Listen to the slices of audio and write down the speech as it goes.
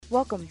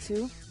Welcome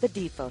to The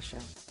Defo Show.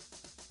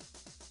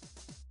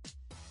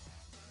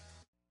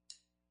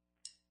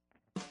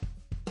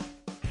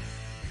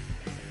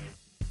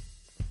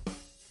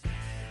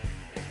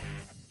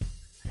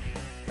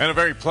 And a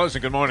very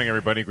pleasant good morning,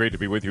 everybody. Great to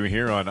be with you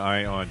here on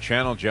ION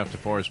Channel. Jeff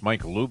DeForest,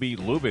 Mike Luby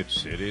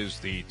Lubitz. It is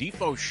the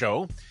Defo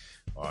Show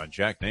on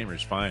Jack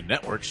Namer's Fine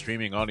Network,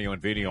 streaming audio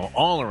and video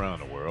all around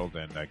the world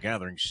and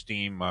gathering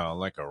steam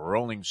like a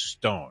rolling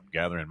stone,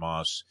 gathering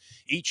moss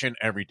each and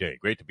every day.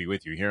 Great to be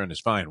with you here on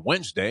this fine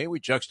Wednesday. We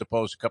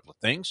juxtapose a couple of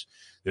things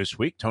this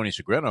week. Tony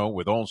Segreto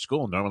with Old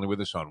School, normally with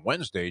us on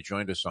Wednesday,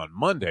 joined us on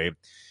Monday.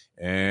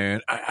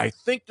 And I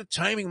think the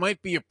timing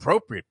might be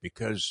appropriate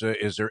because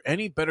is there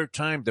any better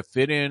time to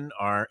fit in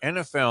our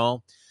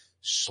NFL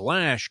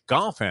 /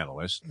 golf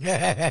analyst,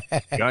 John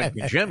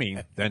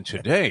Congemi, than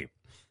today?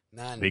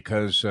 None.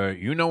 Because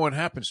you know what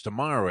happens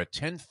tomorrow at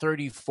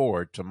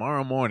 10:34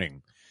 tomorrow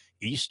morning,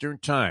 Eastern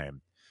Time.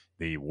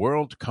 The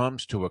world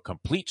comes to a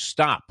complete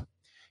stop,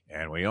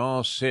 and we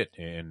all sit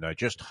in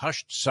just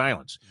hushed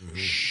silence. Mm-hmm.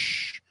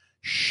 Shh,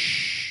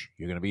 shh.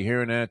 You're going to be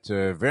hearing that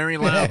very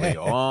loudly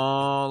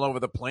all over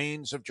the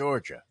plains of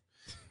Georgia.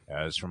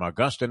 As from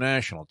Augusta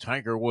National,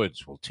 Tiger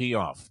Woods will tee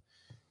off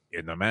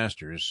in the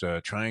Masters,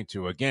 trying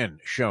to, again,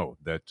 show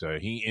that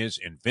he is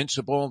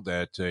invincible,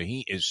 that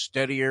he is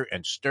steadier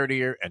and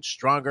sturdier and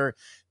stronger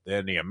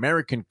than the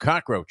American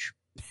cockroach.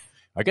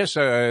 I guess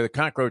the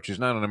cockroach is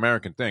not an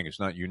American thing. It's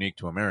not unique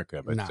to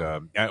America. But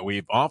no.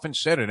 We've often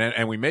said it,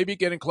 and we may be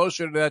getting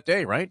closer to that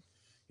day, right?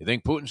 You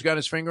think Putin's got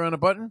his finger on a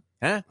button?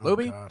 Huh,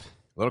 Luby? God.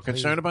 A little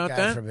concerned about God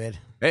that? Forbid.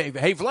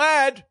 Hey,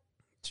 Vlad!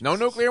 Jesus. No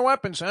nuclear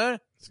weapons, huh?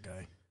 This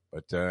guy.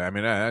 But, I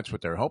mean, that's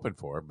what they're hoping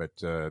for. But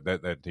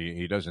that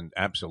he doesn't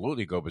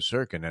absolutely go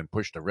berserk and then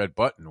push the red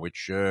button,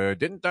 which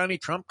didn't Donnie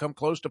Trump come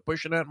close to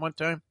pushing that one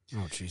time?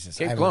 Oh, Jesus.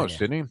 Came close,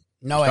 didn't he?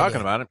 No He's idea.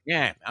 talking about it.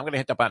 Yeah, I'm going to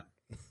hit the button.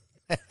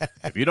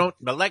 If you don't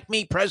elect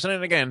me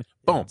president again,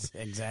 boom.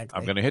 Exactly.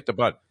 I'm going to hit the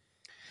button.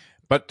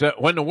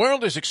 But when the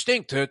world is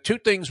extinct, two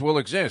things will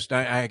exist.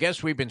 I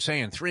guess we've been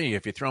saying three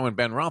if you throw in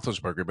Ben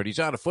Roethlisberger, but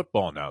he's out of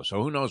football now,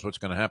 so who knows what's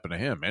going to happen to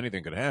him.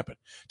 Anything could happen.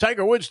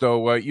 Tiger Woods,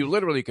 though, you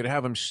literally could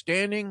have him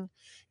standing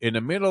in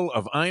the middle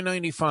of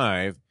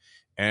I-95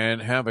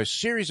 and have a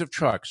series of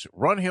trucks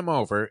run him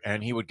over,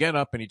 and he would get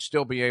up and he'd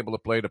still be able to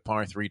play the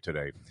par 3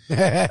 today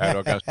at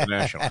Augusta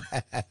National.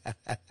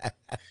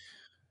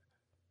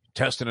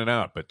 Testing it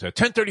out. But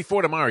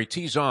 10:34 tomorrow, he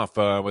tees off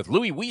with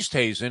Louis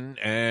Oosthuizen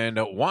and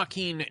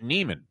Joaquin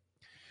Niemann,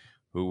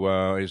 who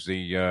is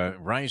the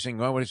rising,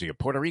 what is he, a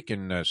Puerto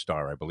Rican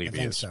star, I believe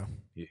he is. So.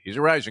 He's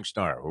a rising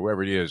star,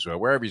 whoever he is,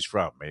 wherever he's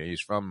from. He's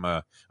from,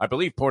 I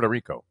believe, Puerto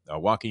Rico,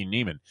 Joaquin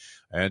Niemann.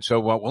 And so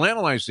we'll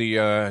analyze the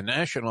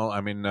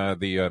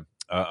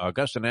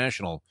Augusta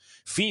National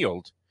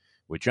field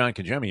with John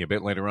Congemi a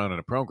bit later on in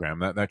the program.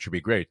 That should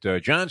be great.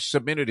 John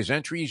submitted his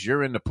entries.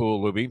 You're in the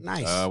pool, Luby.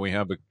 Nice. We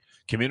have a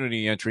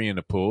community entry in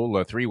the pool,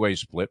 a 3-way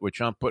split,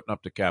 which I'm putting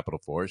up to capital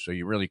for, so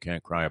you really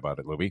can't cry about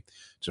it, Luby.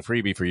 It's a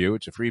freebie for you.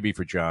 It's a freebie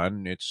for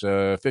John. It's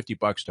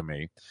 $50 to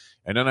me.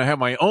 And then I have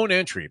my own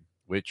entry,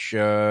 which,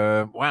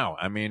 wow,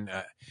 I mean,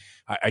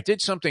 I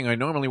did something I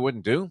normally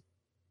wouldn't do,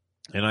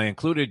 and I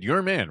included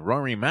your man,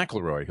 Rory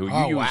McIlroy, who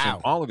you use in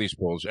all of these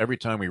polls every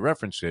time we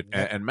reference it.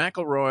 Yep. And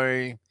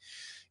McIlroy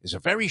is a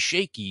very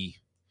shaky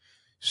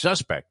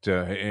suspect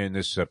in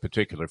this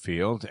particular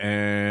field,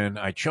 and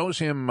I chose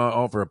him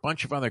over a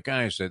bunch of other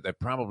guys that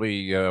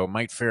probably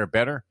might fare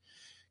better,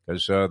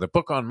 because the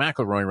book on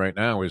McIlroy right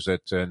now is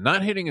that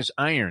not hitting his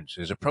irons,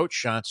 his approach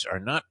shots are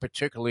not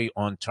particularly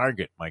on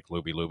target, Mike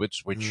Luby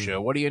Lubitz, which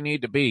what do you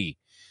need to be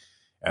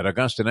at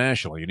Augusta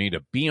National? You need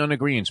to be on the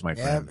greens, my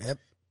friend. Yep.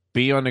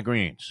 Be on the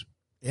greens.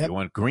 Yep. You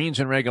want greens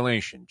in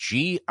regulation.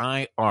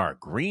 GIR,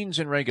 greens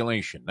in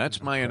regulation.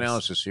 That's my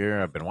analysis here.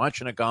 I've been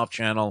watching a Golf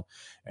Channel,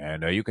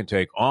 and you can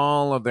take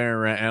all of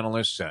their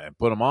analysts and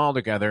put them all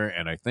together,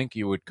 and I think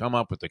you would come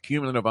up with the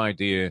cumulative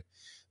idea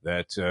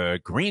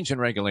that greens in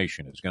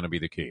regulation is going to be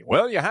the key.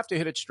 Well, you have to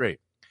hit it straight.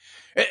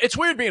 It's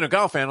weird being a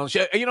golf analyst.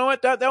 You know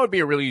what? That would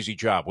be a really easy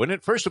job, wouldn't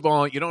it? First of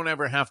all, you don't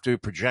ever have to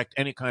project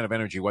any kind of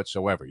energy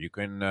whatsoever. You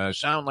can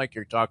sound like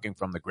you're talking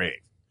from the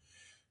grave.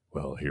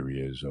 Well, here he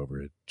is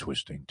over at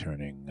twisting,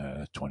 turning,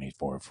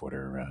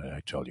 24-footer. I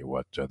tell you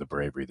what, the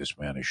bravery this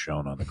man has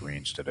shown on the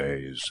greens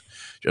today is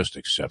just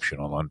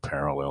exceptional,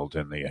 unparalleled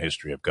in the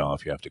history of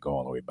golf. You have to go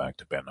all the way back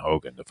to Ben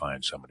Hogan to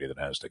find somebody that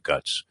has the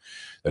guts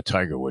that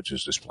Tiger Woods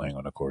is displaying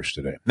on the course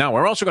today. Now,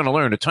 we're also going to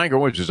learn that Tiger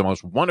Woods is the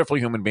most wonderful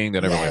human being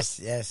that ever lived.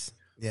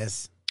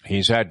 Yes.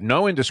 He's had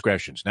no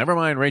indiscretions. Never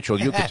mind Rachel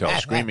Yucatel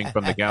screaming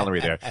from the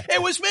gallery there.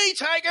 It was me,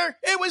 Tiger.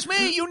 It was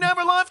me. You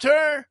never loved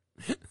her.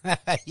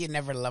 You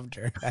never loved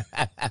her.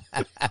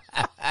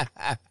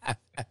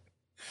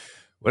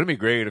 Wouldn't it be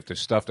great if the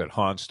stuff that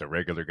haunts the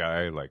regular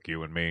guy like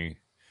you and me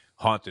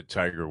haunted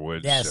Tiger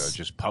Woods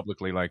just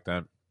publicly like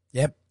that?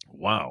 Yep.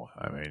 Wow.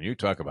 I mean, you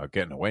talk about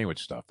getting away with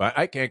stuff.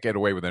 I can't get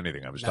away with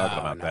anything. I was talking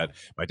about that.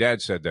 My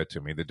dad said that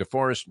to me. The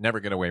DeForest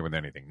never get away with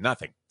anything.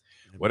 Nothing.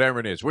 Whatever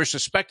it is. We're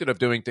suspected of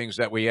doing things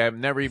that we have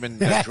never even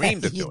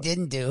dreamed of doing. You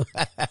didn't do.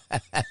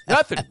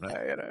 Nothing.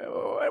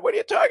 What what are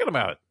you talking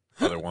about,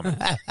 other woman?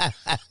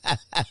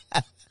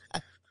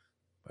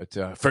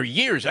 But for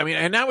years, I mean,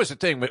 and that was the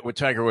thing with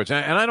Tiger Woods.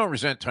 And I don't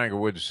resent Tiger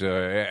Woods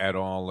at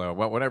all.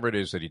 Whatever it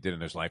is that he did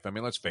in his life. I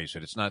mean, let's face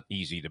it, it's not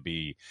easy to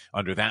be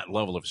under that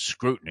level of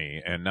scrutiny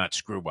and not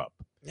screw up.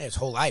 Yeah, his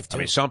whole life, too. I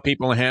mean, some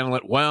people handle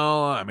it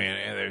well. I mean,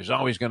 there's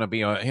always going to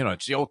be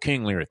it's the old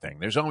King Lear thing.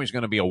 There's always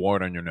going to be a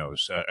wart on your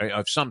nose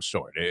of some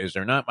sort. Is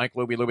there not, Mike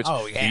Luby Lubitz?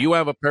 Oh, yeah. Do you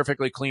have a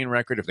perfectly clean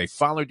record if they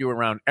followed you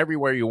around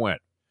everywhere you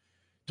went?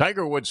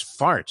 Tiger Woods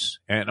farts,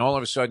 and all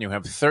of a sudden you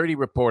have 30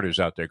 reporters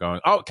out there going,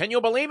 oh, can you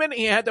believe it?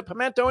 He had the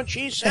pimento and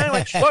cheese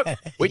sandwich. Look,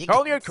 we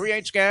told you it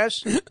creates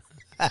gas. The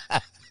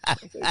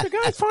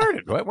guy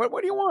farted.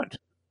 What do you want?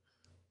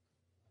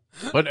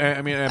 But,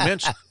 I mean,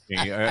 immensely,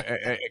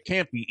 it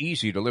can't be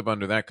easy to live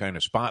under that kind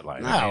of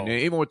spotlight. No. I mean,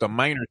 even with the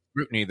minor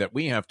scrutiny that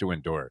we have to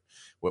endure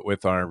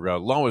with our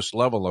lowest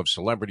level of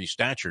celebrity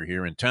stature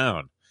here in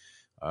town.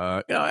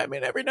 I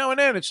mean, every now and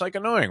then it's like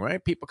annoying,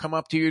 right? People come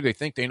up to you, they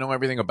think they know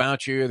everything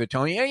about you. They're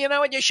telling you, you know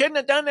what, you shouldn't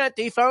have done that,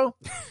 Defoe.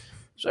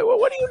 So, well,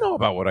 what do you know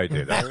about what I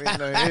did? I mean,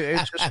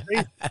 it's just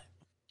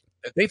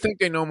they think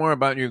they know more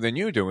about you than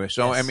you do.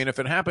 So, yes. I mean, if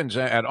it happens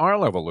at our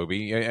level,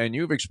 Luby, and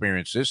you've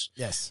experienced this,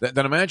 yes,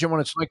 then imagine what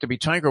it's like to be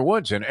Tiger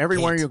Woods and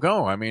everywhere you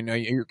go. I mean,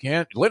 you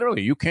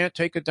can't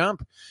take a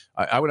dump.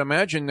 I would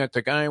imagine that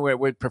the guy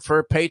would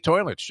prefer pay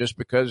toilets just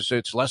because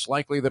it's less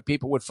likely that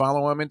people would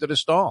follow him into the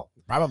stall.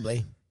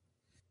 Probably.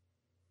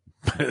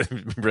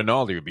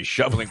 Rinaldi would be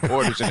shoveling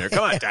quarters in there.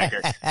 Come on,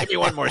 Tiger. Give me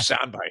one more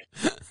soundbite.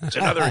 It's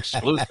another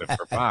exclusive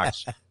for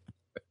Fox.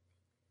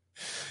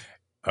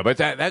 But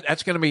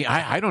that's going to be,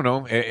 I don't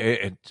know.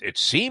 It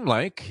seemed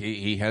like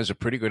he has a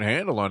pretty good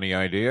handle on the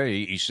idea.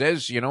 He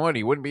says, you know what,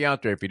 he wouldn't be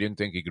out there if he didn't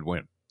think he could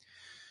win.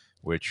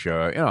 Which,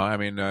 I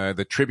mean,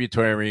 the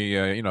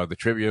tributary,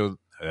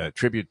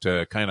 tribute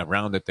kind of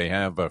round that they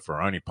have for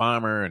Arnie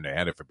Palmer, and they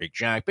had it for Big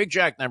Jack. Big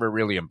Jack never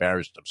really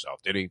embarrassed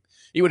himself, did he?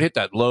 He would hit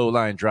that low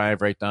line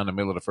drive right down the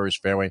middle of the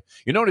first fairway.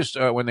 You notice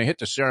when they hit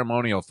the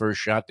ceremonial first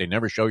shot, they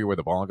never show you where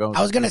the ball goes.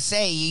 I was going to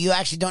say, you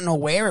actually don't know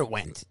where it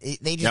went.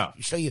 They just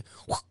show you,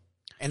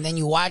 and then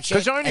you watch it.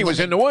 Because Arnie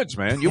was in the woods,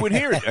 man. You would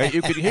hear it.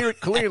 You could hear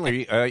it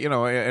clearly,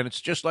 and it's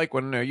just like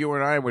when you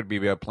and I would be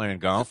playing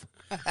golf,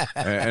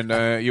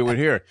 and you would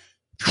hear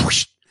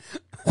whoosh,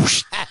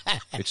 whoosh.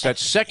 It's that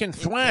second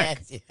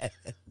thwack. Yes.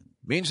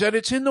 Means that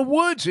it's in the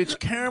woods. It's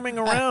caroming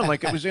around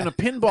like it was in a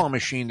pinball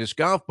machine, this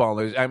golf ball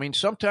is. I mean,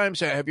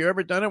 sometimes, have you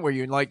ever done it where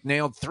you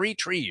nailed 3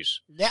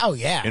 trees? Oh,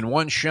 yeah. In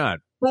one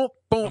shot. Boom,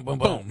 boom, boom,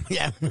 boom.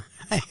 Yeah.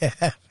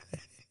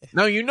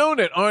 Now, you know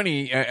that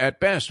Arnie, at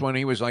best, when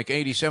he was like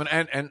 87,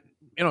 and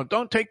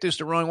don't take this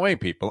the wrong way,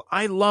 people.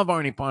 I love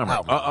Arnie Palmer.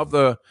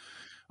 Oh,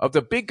 Of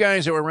the big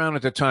guys that were around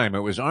at the time, it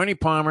was Arnie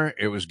Palmer,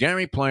 it was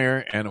Gary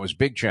Player, and it was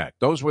Big Jack.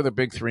 Those were the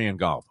big 3 in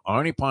golf.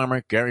 Arnie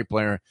Palmer, Gary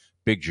Player,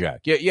 Big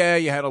Jack. Yeah,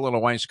 you had a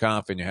little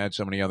Weiskopf, and you had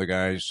some of the other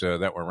guys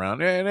that were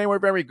around, and they were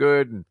very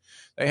good, and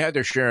they had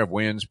their share of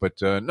wins,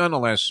 but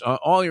nonetheless,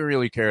 all you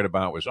really cared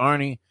about was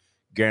Arnie,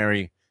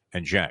 Gary,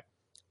 and Jack.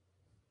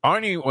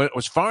 Arnie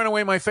was far and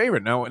away my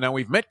favorite. Now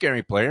we've met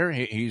Gary Player.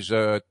 He's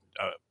a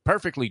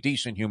perfectly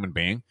decent human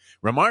being.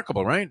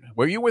 Remarkable, right?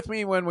 Were you with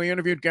me when we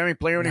interviewed Gary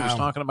Player and he was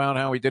talking about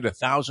how he did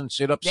 1,000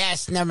 sit-ups?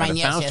 Yes, never mind. And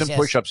yes, 1,000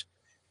 push-ups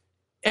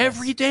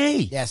every day.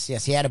 Yes.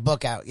 He had a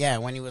book out. Yeah,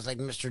 when he was like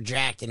Mr.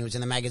 Jacked and he was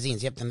in the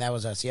magazines. Yep, and that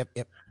was us. Yep.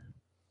 It's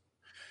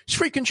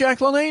freaking Jack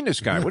LaLanne,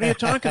 this guy. What are you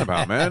talking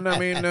about, man? I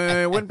mean,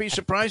 it wouldn't be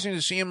surprising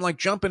to see him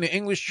jump in the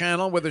English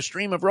Channel with a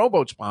stream of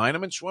rowboats behind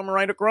him and swim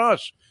right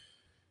across.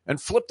 And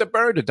flip the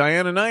bird to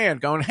Diana Nyad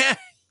going,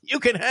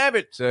 you can have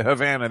it,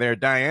 Havana there,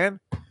 Diana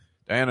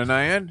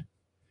Nyad.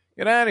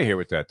 Get out of here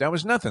with that. That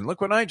was nothing. Look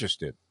what I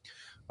just did.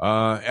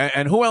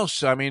 And who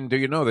else, I mean, do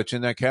you know that's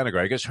in that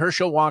category? I guess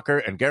Herschel Walker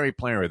and Gary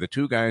Player are the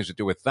 2 guys that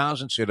do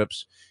 1,000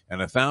 sit-ups and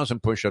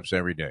 1,000 push-ups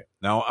every day.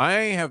 Now, I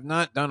have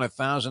not done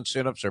 1,000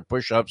 sit-ups or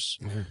push-ups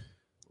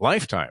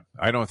lifetime,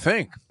 I don't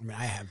think. I mean,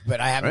 I have, but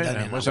I haven't done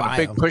it in I wasn't a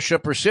big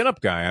push-up or sit-up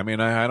guy. I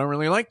mean, I don't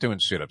really like doing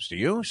sit-ups. Do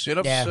you?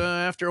 Sit-ups,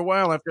 after a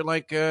while, after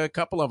a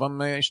couple of them,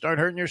 they start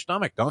hurting your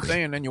stomach, don't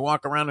they? And then you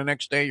walk around the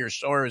next day, you're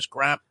sore as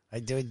crap. I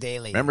do it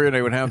daily. Remember,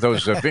 they would have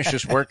those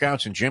vicious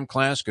workouts in gym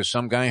class because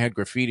some guy had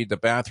graffitied the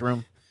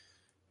bathroom,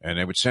 and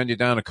they would send you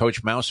down to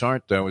Coach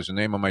Mousehart. That was the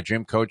name of my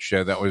gym coach.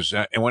 That was,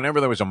 and whenever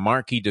there was a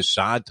Marquis de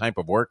Sade type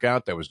of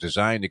workout that was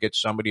designed to get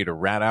somebody to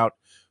rat out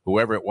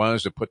whoever it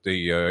was to put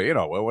the,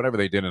 whatever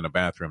they did in the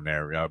bathroom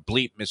there,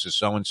 bleep Mrs.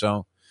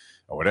 So-and-so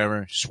or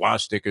whatever,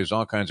 swastikas,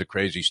 all kinds of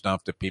crazy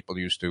stuff that people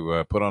used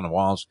to put on the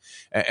walls.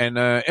 And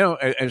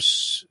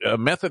as a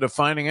method of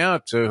finding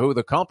out who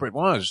the culprit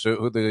was,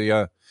 who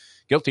the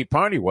guilty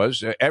party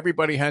was,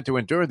 everybody had to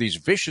endure these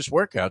vicious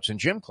workouts in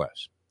gym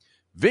class.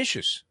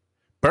 Vicious.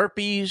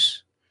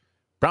 Burpees.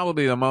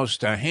 Probably the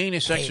most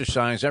heinous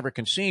exercise ever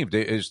conceived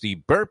is the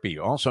burpee,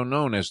 also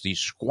known as the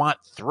squat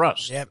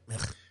thrust. Yep.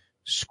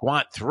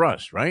 Squat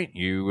thrust, right?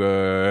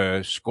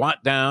 You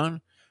squat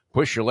down,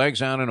 push your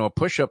legs out into a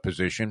push-up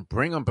position,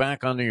 bring them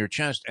back under your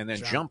chest, and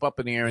then jump up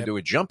in the air and do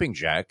a jumping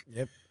jack.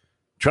 Yep.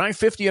 Try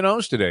 50 of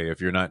those today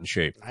if you're not in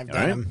shape. I've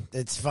done them.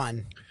 It's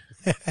fun.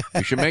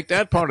 You should make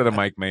that part of the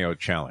Mike Mayo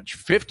challenge.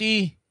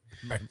 50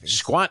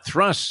 squat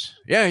thrusts.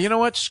 Yeah, you know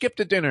what? Skip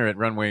the dinner at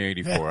Runway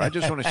 84. I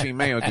just want to see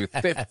Mayo do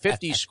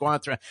 50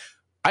 squat thrusts.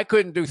 I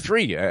couldn't do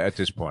 3 at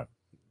this point.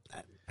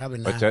 Probably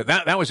not. But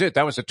that was it.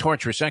 That was a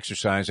torturous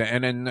exercise.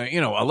 And then,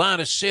 a lot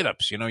of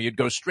sit-ups. You'd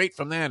go straight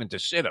from that into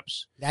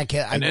sit-ups.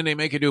 And then they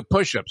make you do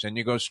push-ups, and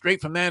you go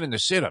straight from that into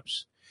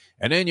sit-ups.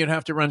 And then you'd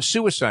have to run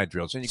suicide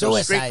drills, and you go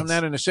straight from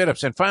that into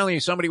sit-ups. And finally,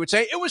 somebody would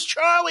say, "It was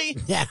Charlie."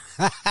 Yeah.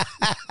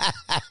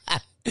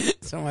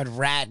 Someone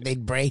rat,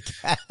 they'd break.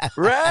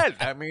 Rat.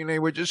 I mean, they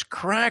would just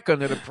crack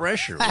under the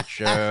pressure,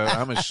 which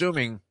I'm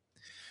assuming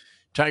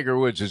Tiger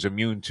Woods is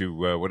immune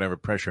to whatever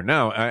pressure.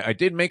 Now, I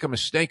did make a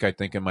mistake, I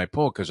think, in my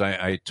poll because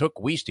I took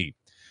Wiesty.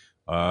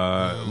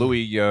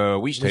 Louis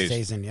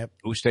Oosthuizen. Yep.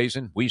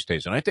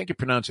 Oosthuizen. I think you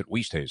pronounce it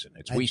Oosthuizen.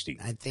 It's Wiesty.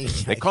 I think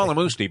they call him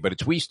Oosty, but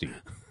it's Wiesty.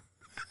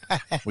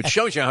 Which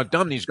shows you how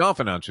dumb these golf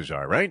announcers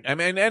are, right? I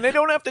mean, and they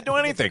don't have to do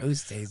anything.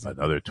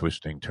 Another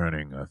twisting,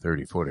 turning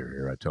 30-footer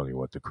here. I tell you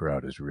what, the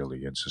crowd is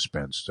really in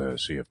suspense to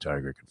see if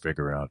Tiger can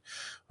figure out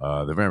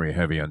the very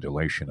heavy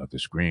undulation of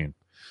this green.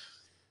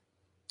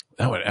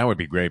 That would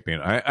be great.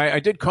 I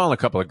did call a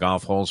couple of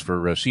golf holes for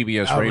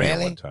CBS Radio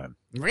one time.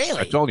 Really?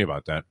 I told you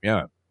about that.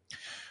 Yeah.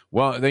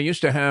 Well, they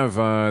used to have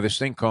this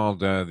thing called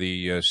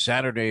the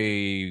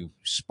Saturday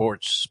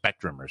Sports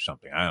Spectrum or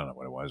something. I don't know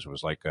what it was. It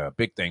was like a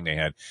big thing they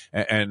had.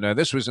 And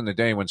this was in the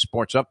day when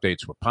sports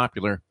updates were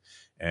popular.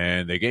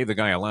 And they gave the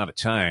guy a lot of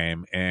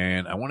time.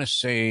 And I want to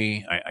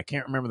say, I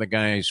can't remember the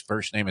guy's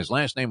first name. His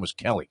last name was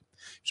Kelly.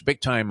 He's a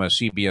big-time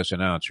CBS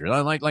announcer.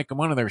 Like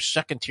one of their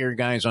second-tier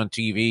guys on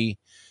TV,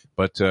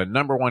 but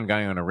number one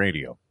guy on the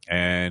radio.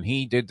 And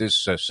he did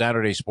this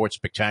Saturday Sports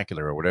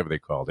Spectacular or whatever they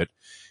called it.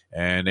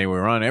 And they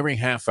were on every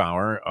half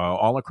hour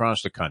all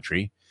across the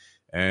country.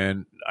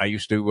 And I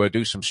used to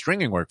do some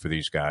stringing work for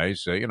these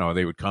guys. They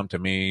would come to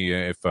me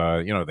if,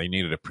 they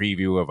needed a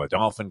preview of a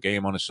Dolphin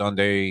game on a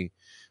Sunday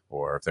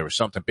or if there was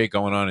something big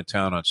going on in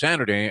town on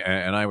Saturday,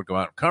 and I would go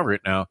out and cover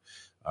it. Now,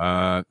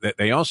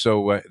 they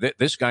also,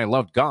 this guy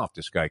loved golf,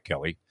 this guy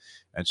Kelly.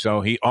 And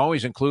so he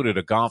always included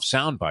a golf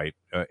soundbite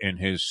in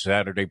his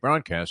Saturday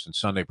broadcast and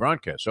Sunday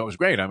broadcast. So it was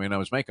great. I mean, I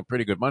was making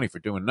pretty good money for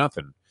doing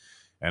nothing.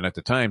 And at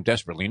the time,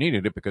 desperately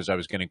needed it because I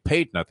was getting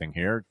paid nothing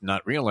here,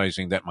 not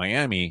realizing that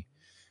Miami,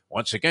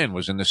 once again,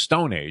 was in the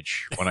Stone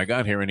Age when I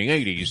got here in the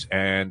 80s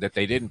and that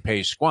they didn't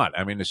pay squat.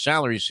 I mean, the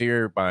salaries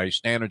here by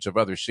standards of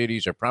other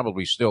cities are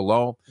probably still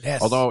low,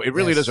 although it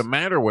really doesn't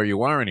matter where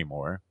you are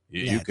anymore.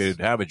 You could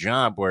have a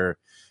job where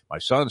my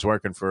son's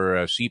working for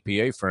a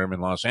CPA firm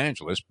in Los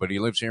Angeles, but he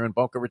lives here in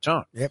Boca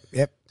Raton.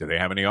 Yep. Do they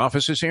have any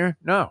offices here?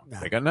 No.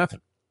 They got nothing.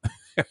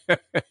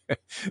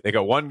 They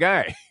got one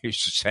guy. He's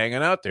just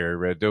hanging out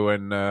there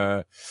doing,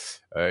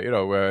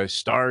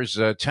 Stars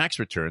tax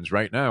returns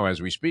right now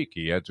as we speak.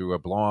 He had to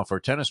blow off our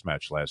tennis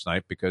match last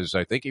night because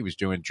I think he was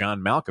doing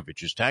John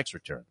Malkovich's tax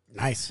return.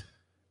 Nice.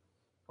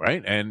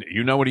 Right? And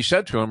you know what he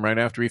said to him right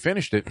after he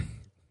finished it?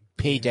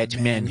 Pay that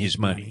man his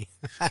money.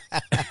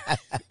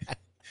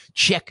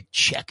 Check.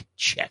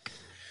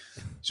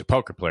 He's a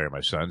poker player,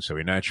 my son, so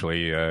he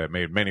naturally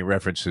made many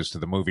references to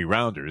the movie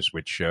Rounders,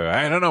 which,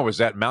 I don't know, was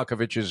that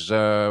Malkovich's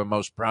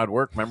most proud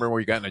work? Remember where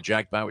he got in a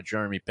jackpot with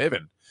Jeremy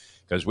Piven?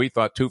 Because we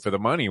thought Two for the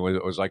Money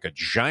was like a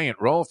giant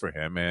role for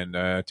him, and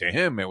to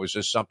him, it was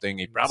just something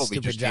he probably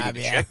needed to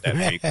check that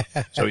week.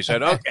 So he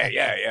said, okay,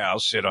 yeah, I'll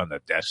sit on the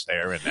desk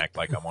there and act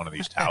like I'm one of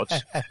these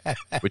touts,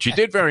 which he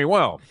did very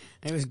well.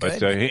 It was good.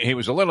 But he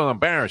was a little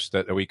embarrassed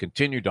that we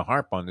continued to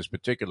harp on this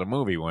particular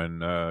movie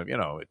when,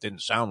 it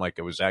didn't sound like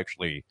it was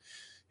actually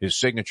his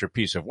signature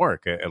piece of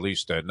work, at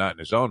least not in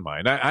his own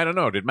mind. I don't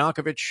know. Did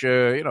Malkovich,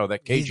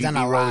 that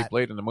KGB role he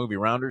played in the movie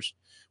Rounders?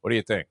 What do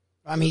you think?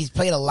 I mean, he's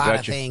played a lot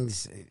of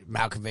things,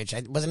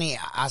 Malkovich. Wasn't he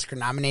Oscar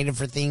nominated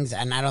for things?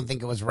 And I don't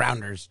think it was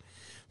Rounders.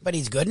 But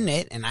he's good in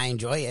it, and I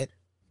enjoy it.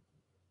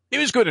 He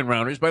was good in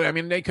Rounders, but, I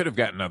mean, they could have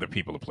gotten other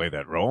people to play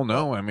that role.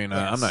 No, I mean,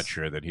 I'm not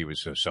sure that he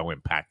was so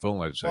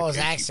impactful as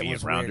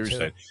KGB in Rounders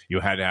that you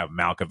had to have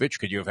Malkovich.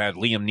 Could you have had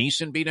Liam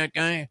Neeson be that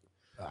guy?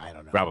 I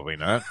don't know. Probably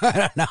not. I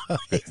don't know.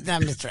 He's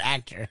not Mr.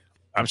 Actor.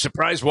 I'm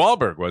surprised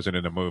Wahlberg wasn't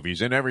in the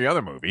movies, in every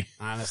other movie.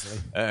 Honestly.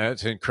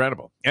 It's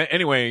incredible.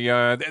 Anyway,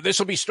 this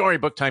will be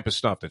storybook type of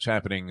stuff that's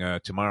happening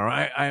tomorrow.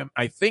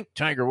 I think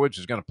Tiger Woods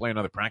is going to play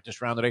another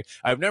practice round today.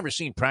 I've never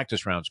seen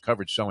practice rounds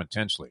covered so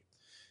intensely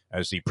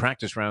as the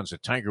practice rounds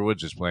that Tiger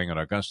Woods is playing at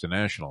Augusta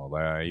National.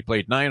 He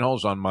played 9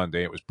 holes on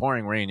Monday. It was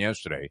pouring rain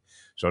yesterday,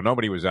 so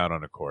nobody was out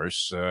on the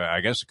course.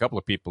 I guess a couple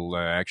of people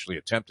actually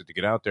attempted to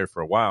get out there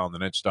for a while, and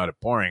then it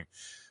started pouring.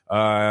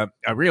 A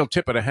real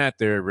tip of the hat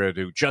there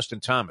to Justin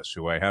Thomas,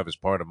 who I have as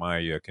part of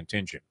my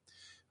contingent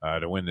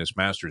to win this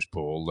Masters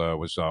pool,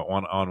 was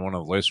on one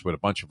of the lists with a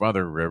bunch of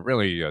other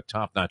really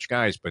top-notch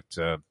guys. But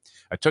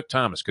I took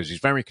Thomas because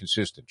he's very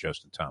consistent,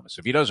 Justin Thomas.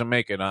 If he doesn't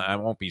make it, I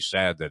won't be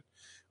sad that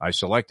I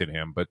selected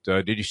him. But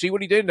did you see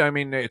what he did? I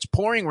mean, it's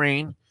pouring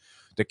rain.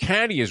 The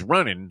caddy is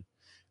running.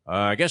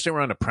 I guess they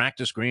were on the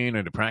practice green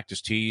or the practice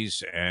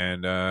tees,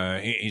 and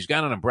he's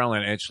got an umbrella,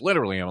 and it's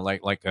literally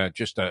like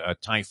just a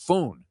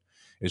typhoon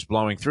is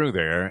blowing through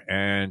there,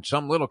 and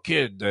some little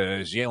kid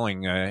is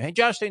yelling, "Hey,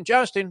 Justin,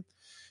 Justin!"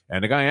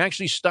 And the guy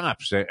actually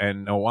stops,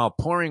 and while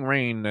pouring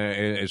rain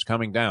is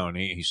coming down,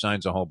 he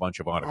signs a whole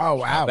bunch of autographs. Oh,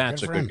 wow. Now,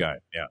 that's a good guy.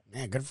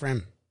 Yeah, good for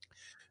him.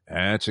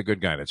 That's a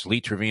good guy. That's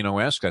Lee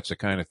Trevino-esque. That's the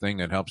kind of thing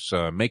that helps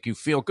make you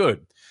feel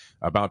good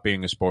about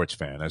being a sports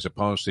fan, as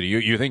opposed to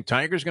you think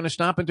Tiger's going to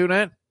stop and do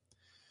that?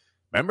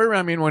 Remember,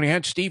 I mean, when he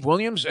had Steve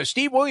Williams?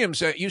 Steve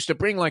Williams used to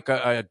bring like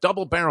a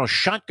double-barrel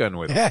shotgun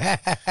with him.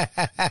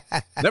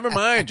 Never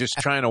mind just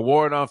trying to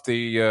ward off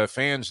the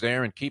fans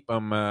there and keep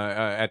them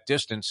at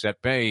distance,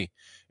 at bay,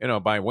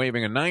 by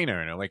waving a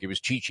 9-iron, like he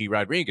was Chi-Chi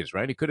Rodriguez,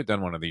 right? He could have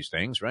done one of these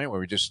things, right,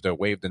 where he just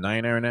waved the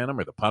 9-iron at him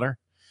or the putter.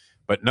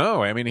 But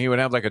no, I mean, he would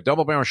have like a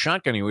double-barrel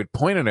shotgun. He would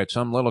point it at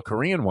some little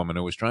Korean woman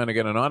who was trying to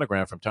get an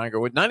autograph from Tiger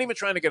Woods. Not even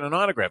trying to get an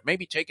autograph,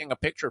 maybe taking a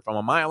picture from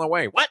a mile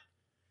away. What?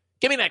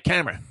 Give me that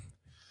camera.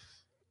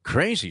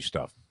 Crazy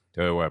stuff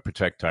to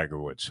protect Tiger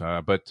Woods.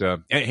 But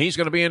he's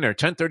going to be in there.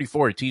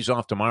 10:34, he tees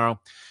off tomorrow.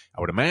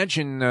 I would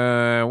imagine,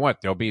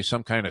 there'll be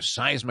some kind of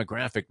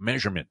seismographic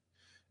measurement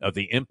of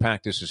the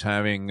impact this is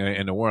having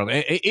in the world.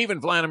 Even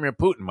Vladimir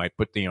Putin might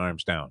put the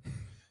arms down.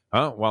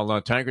 While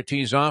Tiger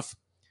tees off,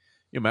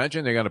 you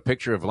imagine they got a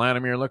picture of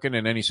Vladimir looking,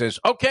 and then he says,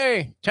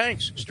 "Okay,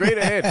 tanks, straight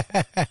ahead."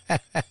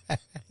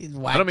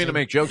 I don't mean to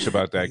make jokes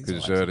about that,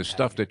 because the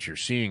stuff that you're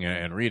seeing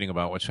and reading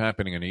about what's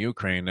happening in the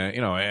Ukraine,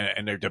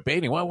 and they're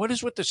debating, well, what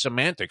is with the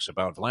semantics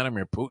about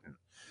Vladimir Putin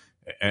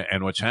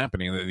and what's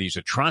happening, these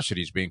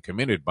atrocities being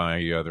committed by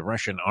the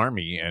Russian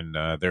army and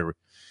their,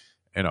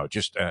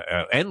 just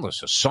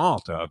endless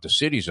assault of the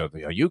cities of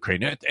the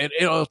Ukraine.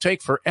 It'll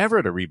take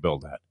forever to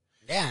rebuild that.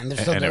 Yeah, and they're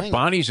still doing their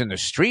bodies in the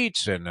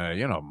streets, and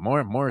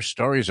more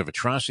stories of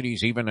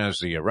atrocities. Even as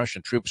the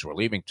Russian troops were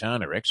leaving town,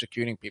 they're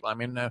executing people. I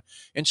mean,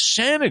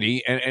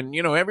 insanity, and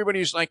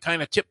everybody's like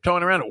kind of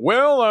tiptoeing around it.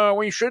 Well,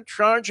 we should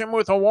charge him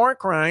with a war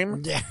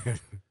crime. Yeah,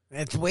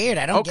 that's weird.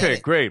 I don't. Okay, get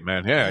it. Great,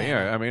 man.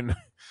 Yeah. I mean,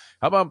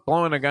 how about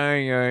blowing a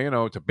guy,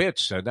 to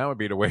bits? That would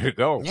be the way to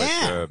go.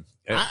 Yeah,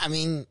 but, I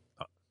mean,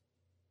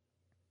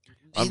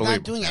 he's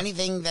not doing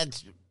anything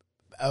that's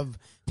of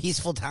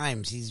peaceful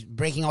times. He's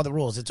breaking all the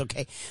rules. It's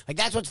okay. Like,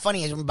 that's what's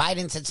funny is when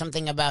Biden said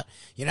something about,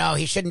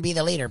 he shouldn't be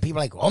the leader. People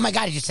are like, "Oh my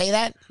God, did you say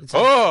that?" It's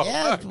like,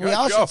 yeah, we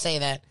all should say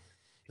that.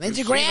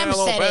 Lindsey Graham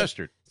said it.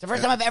 It's the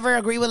first time I've ever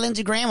agreed with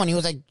Lindsey Graham when he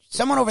was like,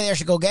 "Someone over there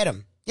should go get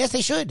him." Yes,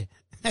 they should.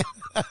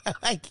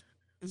 Like,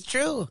 it's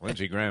true.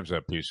 Lindsey Graham's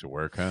that piece of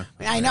work, huh?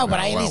 I know, but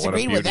I at least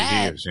agreed with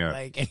that. Is, yeah.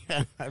 Like,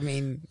 I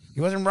mean,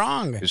 he wasn't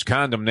wrong. His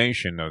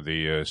condemnation of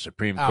the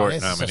Supreme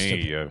Court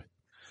nominee.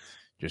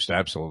 Just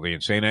absolutely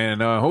insane.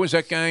 And who was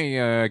that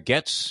guy?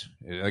 Getz?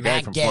 The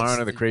guy from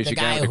Florida, the crazy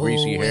guy with the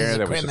greasy hair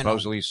that was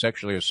supposedly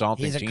sexually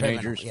assaulting teenagers?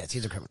 Criminal. Yes,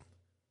 he's a criminal.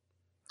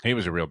 He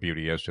was a real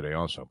beauty yesterday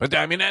also. But,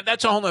 I mean,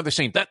 that's a whole other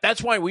scene.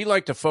 That's why we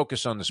like to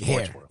focus on the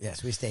sports world.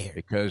 Yes, we stay here.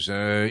 Because,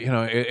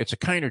 it's a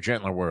kinder,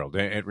 gentler world.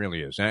 It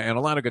really is. And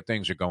a lot of good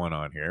things are going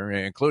on here,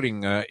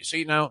 including,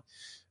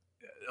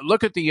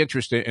 look at the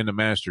interest in the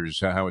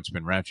Masters, how it's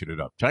been ratcheted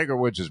up. Tiger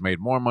Woods has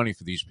made more money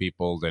for these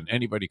people than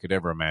anybody could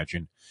ever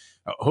imagine.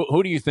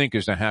 Who do you think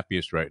is the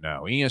happiest right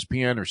now,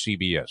 ESPN or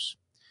CBS?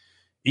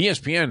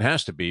 ESPN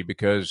has to be,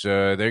 because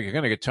they're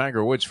going to get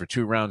Tiger Woods for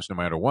 2 rounds no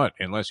matter what,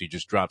 unless he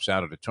just drops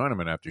out of the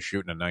tournament after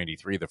shooting a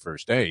 93 the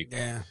first day.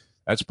 Yeah.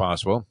 That's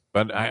possible.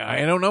 But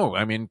I don't know.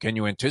 I mean, can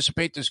you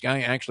anticipate this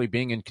guy actually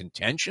being in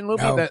contention,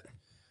 Luby? No. That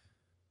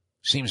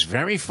seems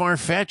very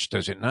far-fetched,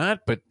 does it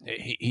not? But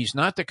he's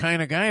not the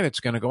kind of guy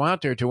that's going to go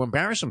out there to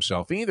embarrass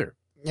himself either.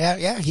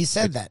 Yeah, he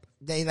said that.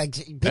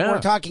 People were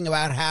talking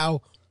about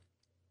how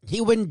he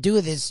wouldn't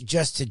do this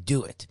just to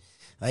do it.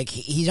 Like,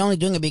 he's only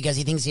doing it because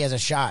he thinks he has a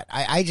shot.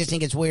 I just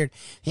think it's weird.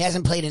 He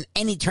hasn't played in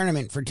any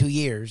tournament for 2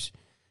 years.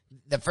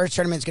 The first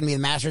tournament's going to be the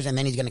Masters, and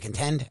then he's going to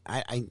contend.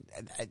 I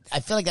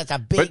feel like that's a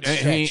big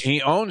stretch.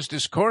 He owns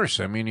this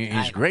course. I mean,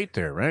 he's great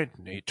there, right?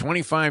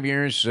 25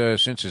 years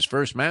since his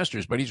first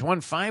Masters, but he's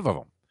won 5 of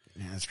them.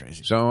 Yeah, that's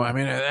crazy. So, I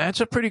mean, that's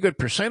a pretty good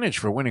percentage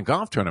for winning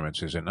golf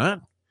tournaments, is it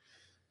not?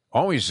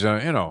 Always,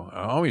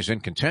 always in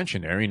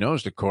contention there. He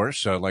knows the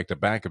course like the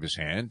back of his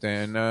hand.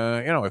 And,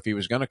 if he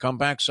was going to come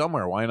back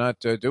somewhere, why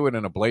not do it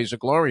in a blaze of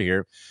glory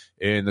here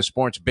in the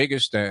sport's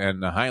biggest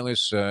and the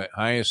highest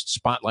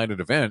spotlighted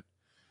event,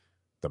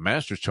 the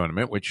Masters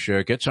tournament, which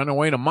gets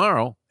underway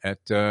tomorrow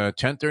at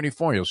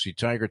 10:34. You'll see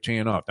Tiger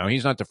teeing off. Now,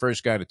 he's not the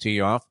first guy to tee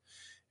off,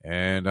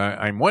 and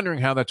I'm wondering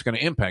how that's going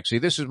to impact. See,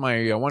 this is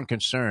my one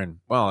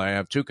concern. Well, I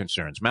have 2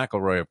 concerns.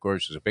 McIlroy, of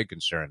course, is a big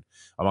concern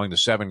among the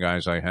 7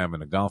 guys I have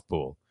in the golf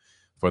pool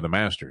for the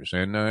Masters.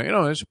 And,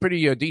 it's a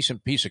pretty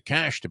decent piece of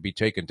cash to be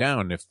taken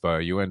down if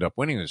you end up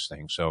winning this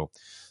thing. So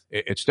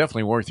it's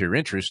definitely worth your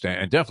interest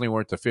and definitely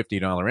worth the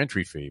 $50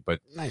 entry fee.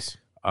 But nice.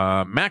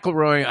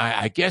 McIlroy,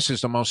 I guess,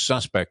 is the most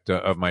suspect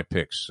of my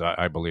picks,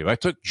 I believe. I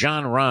took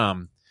John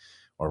Rahm,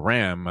 or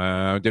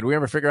Ram. Did we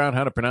ever figure out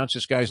how to pronounce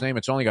this guy's name?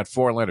 It's only got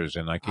 4 letters,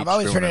 and I've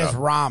always heard it as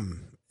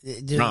Ram.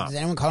 Does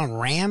anyone call him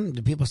Ram?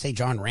 Do people say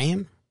John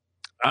Ram?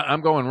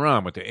 I'm going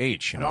Rahm with the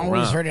H. I've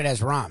always heard it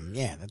as Ram.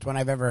 Yeah, that's what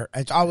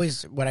it's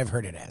always what I've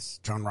heard it as,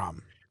 John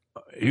Rahm.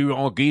 you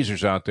all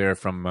geezers out there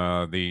from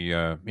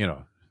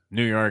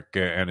New York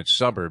and its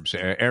suburbs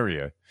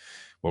area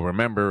will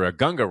remember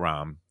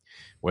Gungaram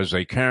was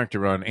a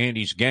character on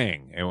Andy's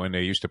Gang, and when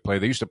they used to play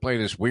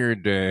this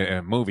weird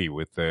movie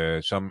with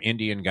some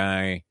Indian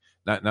guy,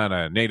 not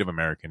a Native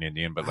American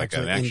Indian, but like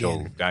an actual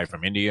Indian guy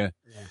from India.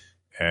 Yeah.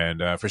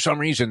 And for some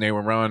reason, they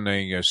were on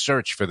a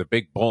search for the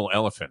big bull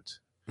elephant.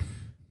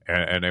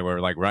 And they were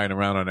like riding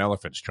around on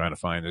elephants trying to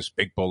find this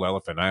big bull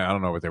elephant. I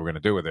don't know what they were going to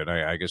do with it.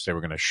 I guess they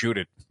were going to shoot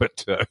it,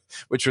 but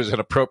which was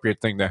an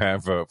appropriate thing to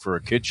have for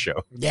a kid's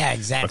show. Yeah,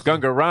 exactly. But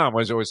Gunga Ram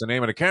was the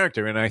name of the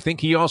character, and I think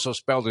he also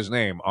spelled his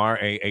name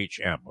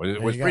Rahm.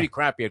 It was pretty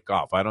crappy at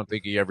golf. I don't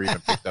think he ever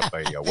even picked up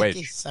a wedge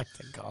he sucked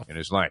at golf in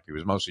his life. He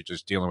was mostly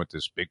just dealing with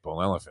this big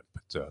bull elephant.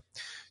 But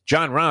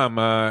John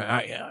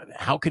Rahm,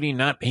 how could he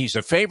not? He's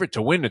a favorite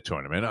to win the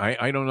tournament.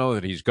 I don't know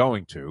that he's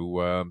going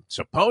to.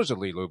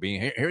 Supposedly,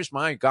 Luby, here's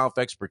my golf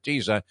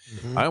expertise. I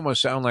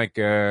almost sound like,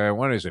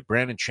 what is it,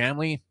 Brandon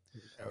Chambly?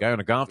 Guy on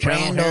the golf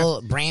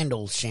channel?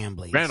 Brandel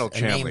Chambly. Brandel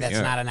Chambly, name that's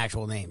not an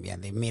actual name. Yeah,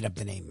 they made up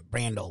the name.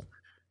 Brandel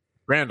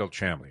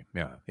Chambly,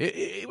 yeah.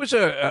 He was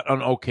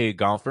an okay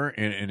golfer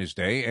in his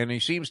day, and he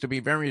seems to be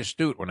very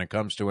astute when it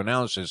comes to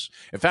analysis.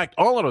 In fact,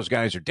 all of those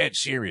guys are dead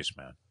serious,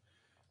 man.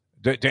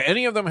 Do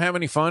any of them have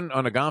any fun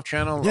on the golf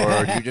channel,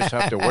 or do you just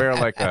have to wear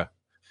like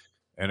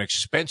an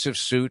expensive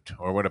suit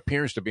or what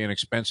appears to be an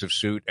expensive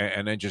suit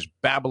and then just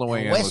babble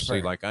away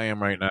endlessly like I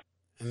am right now?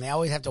 And they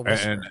always have to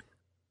whisper. And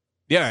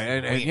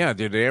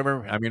did they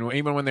ever? I mean,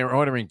 even when they were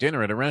ordering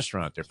dinner at a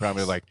restaurant, they're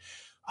probably like,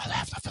 "I'll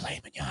have the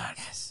filet mignon."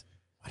 Yes.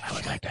 I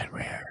would like that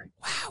rare.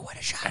 Wow, what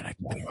a shot. And I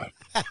tell you what,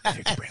 if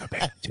you could bring a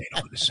baked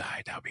potato on the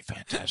side, that would be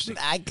fantastic.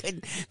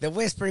 The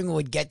whispering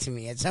would get to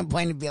me. At some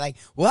point, it'd be like,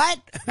 what?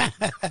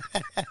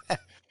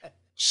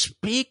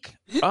 Speak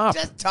up.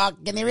 Just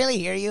talk. Can they really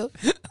hear you?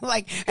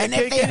 And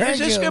if they heard is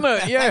this you, gonna,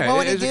 is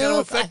it going to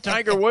affect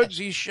Tiger Woods?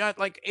 He's shot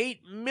like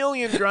 8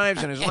 million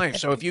drives in his life.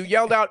 So if you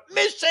yelled out,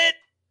 miss it,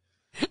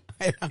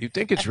 you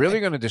think it's really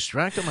going to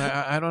distract him?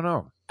 I don't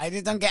know. I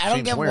just don't get. I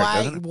don't get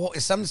why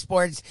some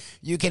sports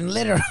you can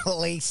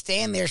literally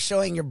stand there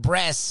showing your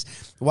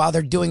breasts while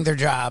they're doing their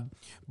job,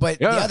 but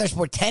the other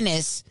sport,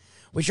 tennis,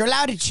 which you're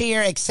allowed to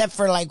cheer except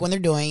for like when they're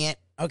doing it.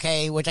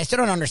 Okay, which I still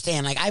don't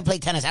understand. Like, I play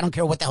tennis. I don't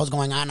care what the hell's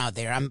going on out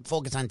there. I'm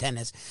focused on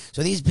tennis.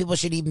 So these people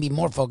should even be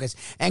more focused.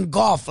 And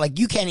golf, like,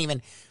 you can't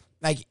even,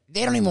 like,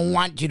 they don't even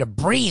want you to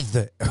breathe.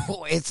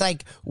 It's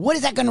like, what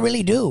is that going to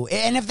really do?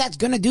 And if that's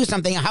going to do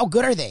something, how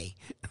good are they?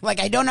 Like,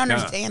 I don't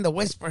understand the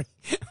whispering.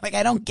 Like,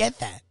 I don't get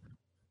that.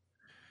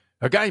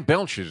 A guy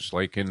belches,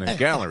 like, in the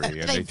gallery,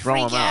 and they throw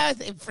him out.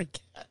 They freak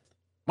out.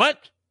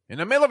 What? In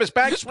the middle of his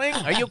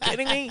backswing? Are you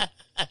kidding me?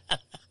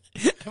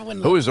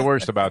 Who was the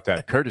worst about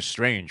that? Curtis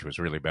Strange was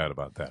really bad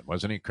about that,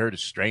 wasn't he?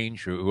 Curtis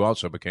Strange, who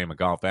also became a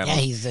golf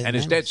analyst, and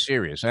is dead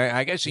serious.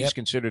 I guess he's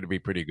considered to be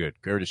pretty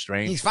good. Curtis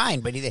Strange. He's fine,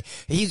 but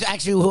he's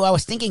actually who I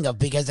was thinking of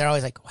because they're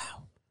always like,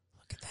 wow,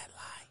 look at that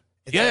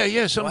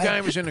lie. Some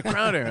guy was in the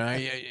crowd there,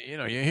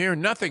 and you hear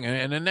nothing,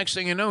 and the next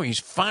thing you know, he's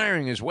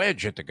firing his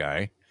wedge at the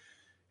guy.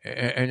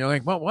 And you're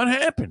like, well, what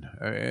happened?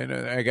 And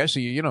I guess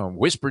he,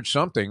 whispered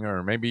something,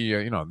 or maybe,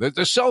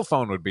 the cell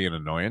phone would be an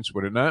annoyance,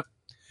 would it not?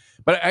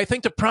 But I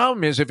think the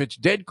problem is if it's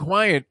dead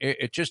quiet,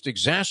 it just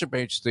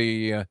exacerbates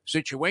the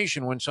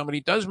situation when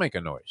somebody does make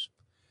a noise.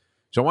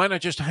 So why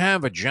not just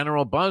have a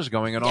general buzz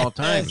going at all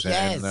times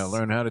and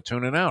learn how to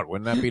tune it out?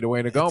 Wouldn't that be the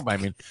way to go? I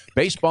mean,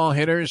 baseball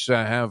hitters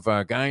have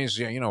guys,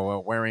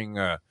 wearing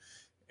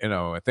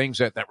things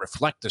that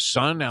reflect the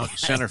sun out in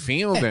center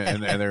field,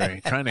 and they're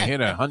trying to hit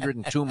a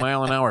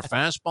 102-mile-an-hour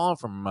fastball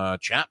from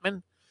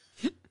Chapman.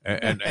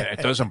 And it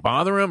doesn't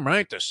bother them,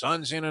 right? The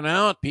sun's in and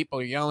out. People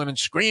are yelling and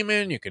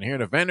screaming. You can hear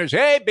the vendors,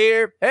 hey,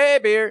 beer, hey,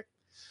 beer.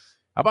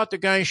 How about the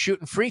guys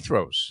shooting free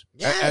throws?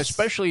 Yes.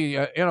 Especially,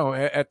 at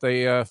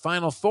the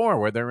Final Four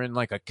where they're in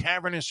like a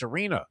cavernous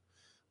arena,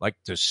 like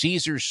the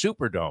Caesars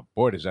Superdome.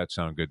 Boy, does that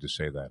sound good to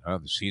say that, huh?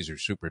 The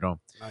Caesars Superdome.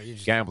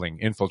 Gambling,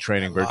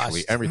 infiltrating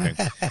virtually everything.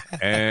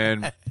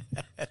 And,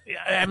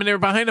 I mean, they're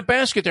behind a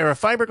basket there, a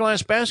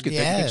fiberglass basket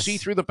that you can see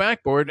through the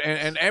backboard,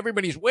 and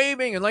everybody's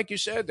waving, and like you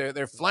said,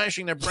 they're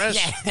flashing their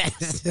breasts.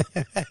 Yes.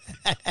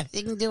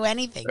 You can do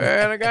anything.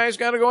 And the guy's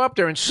got to go up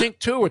there and sink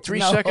 2 with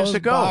 3 seconds to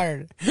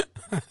go.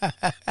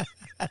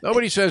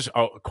 Nobody says,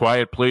 oh,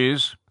 quiet,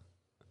 please.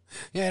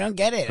 Yeah, I don't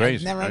get it.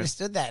 Crazy, I've never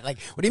understood that. Like,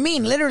 what do you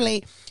mean?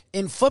 Literally,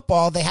 in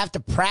football, they have to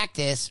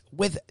practice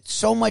with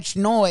so much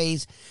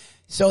noise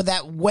so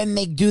that when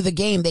they do the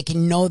game, they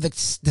can know the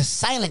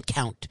silent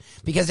count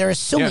because they're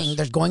assuming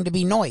there's going to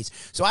be noise.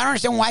 So I don't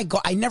understand why.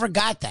 I never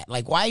got that.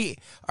 Like, why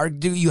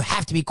do you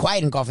have to be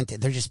quiet in golf?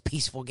 They're just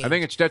peaceful games. I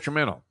think it's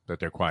detrimental that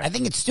they're quiet. I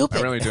think it's stupid.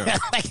 I really do.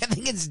 I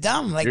think it's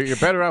dumb. Like, you're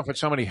better off with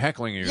somebody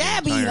heckling you.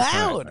 Yeah, be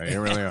loud. Time.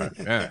 You really are.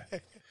 Yeah.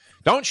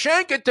 Don't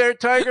shank it there,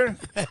 Tiger.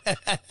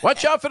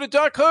 Watch out for the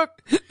duck hook.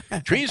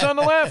 Trees on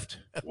the left,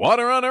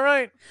 water on the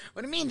right.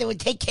 What do you mean? They would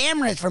take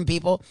cameras from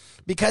people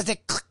because they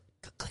click,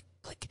 click, click,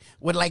 click,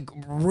 would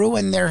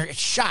ruin their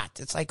shot.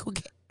 It's like, who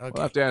cares? Okay.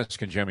 We'll have to ask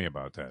Jimmy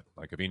about that.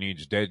 Like if he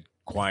needs dead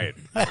quiet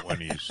when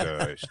he's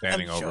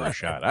standing over a Sure.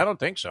 shot? I don't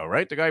think so,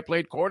 right? The guy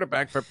played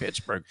quarterback for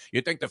Pittsburgh.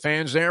 You think the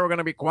fans there were going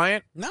to be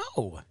quiet?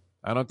 No.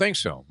 I don't think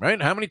so, right?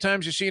 How many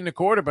times you seen the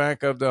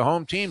quarterback of the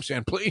home team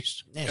saying,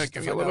 please,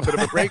 give me a little bit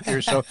of a break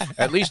here, so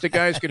at least the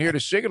guys can hear the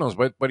signals,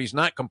 but he's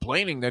not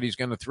complaining that he's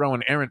going to throw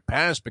an errant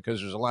pass because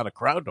there's a lot of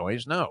crowd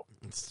noise. No.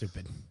 It's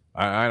stupid.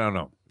 I don't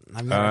know.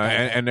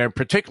 And they're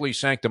particularly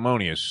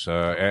sanctimonious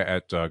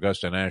at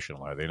Augusta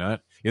National, are they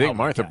not? You think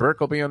Martha Burke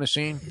will be on the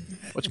scene?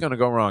 What's going to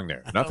go wrong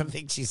there? Nothing? I don't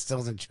think she's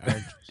still in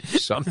charge.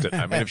 Something.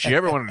 I mean, if she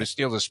ever wanted to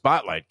steal the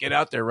spotlight, get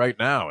out there right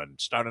now and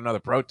start another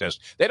protest.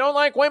 They don't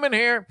like women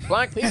here.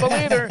 Black people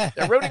either.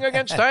 They're rooting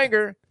against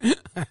Tiger. Who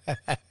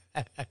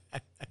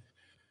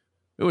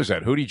was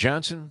that? Hootie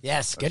Johnson?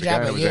 Yes, That's good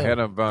job. He was the head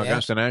of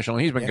Augusta National.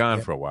 He's been gone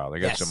yeah. for a while. They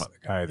got some other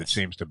guy that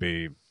seems to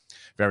be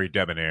very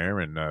debonair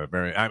and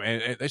very. I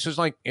mean, this is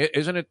like,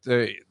 isn't it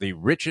the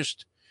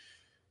richest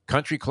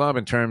country club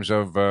in terms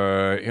of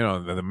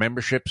the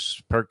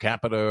memberships per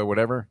capita or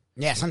whatever?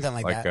 Yeah, something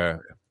like that.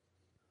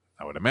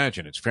 I would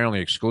imagine it's fairly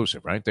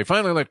exclusive, right? They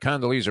finally let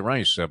Condoleezza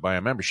Rice buy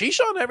a member. She's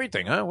on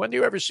everything, huh? When do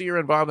you ever see her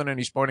involved in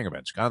any sporting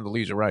events?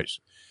 Condoleezza Rice.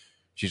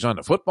 She's on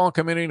the football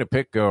committee to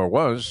pick,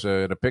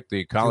 to pick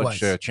the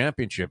college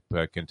championship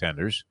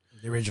contenders.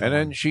 The original and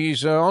then one.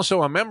 she's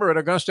also a member at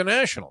Augusta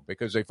National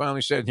because they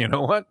finally said, you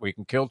know what? We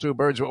can kill two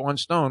birds with one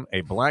stone.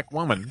 A black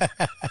woman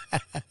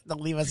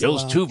leave us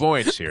fills alone. two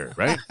voids here,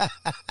 right?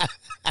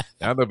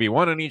 Now there'll be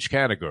one in each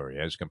category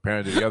as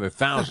compared to the other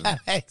thousands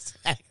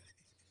Exactly.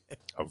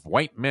 of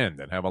white men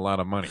that have a lot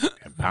of money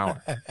and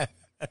power.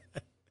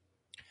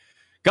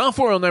 Golf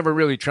World never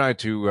really tried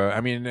to,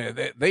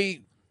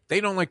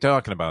 they don't like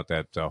talking about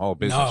that whole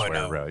business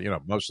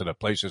where, most of the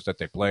places that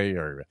they play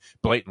are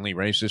blatantly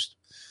racist.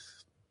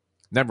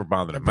 Never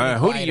bothered him.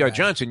 Hootie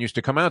Johnson used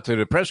to come out to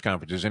the press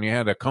conferences and he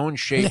had a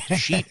cone-shaped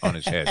sheet on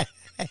his head.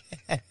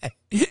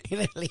 He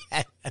literally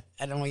had,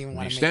 I don't even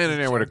want to. He's standing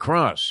there with a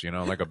cross,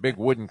 like a big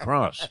wooden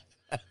cross.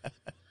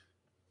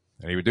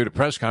 And he would do the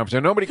press conference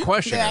and nobody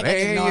questioned it.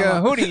 Hey,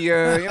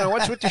 Hootie,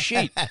 what's with the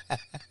sheet?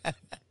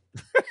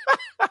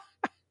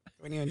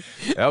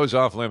 That was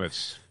off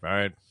limits. All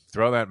right.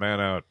 Throw that man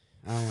out.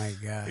 Oh, my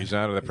God. He's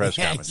out of the press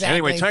conference. Exactly.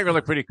 Anyway, Tiger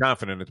looked pretty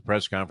confident at the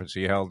press conference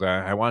he held.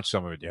 I watched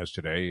some of it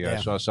yesterday.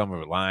 I saw some of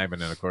it live, and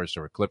then, of course,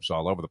 there were clips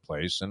all over the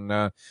place. And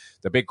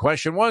the big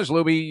question was,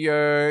 Luby,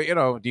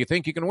 do you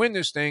think you can win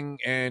this thing?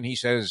 And he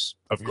says,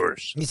 of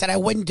course. He said, I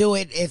wouldn't do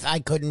it if I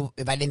didn't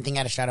think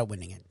I had a shot at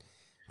winning it.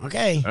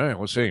 Okay. All right,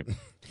 we'll see.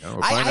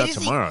 We'll find out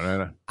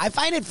tomorrow. I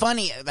find it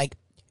funny, like,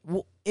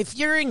 if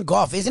you're in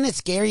golf, isn't it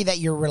scary that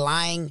you're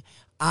relying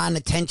on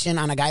attention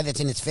on a guy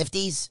that's in his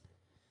 50s?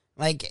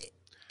 Like,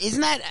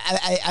 isn't that,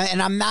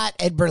 and I'm not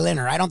Ed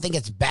Berliner. I don't think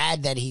it's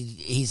bad that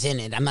he's in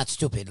it. I'm not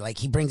stupid. Like,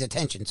 he brings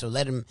attention, so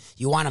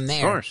you want him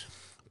there. Of course.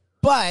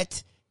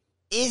 But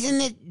isn't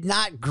it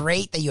not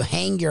great that you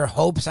hang your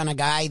hopes on a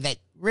guy that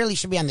really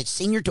should be on the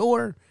senior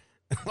tour?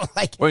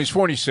 Well, he's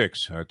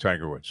 46,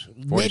 Tiger Woods.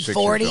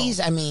 Mid-40s?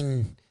 I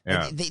mean,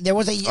 there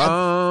was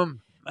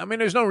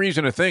there's no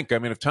reason to think. I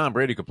mean, if Tom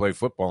Brady could play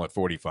football at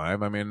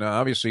 45,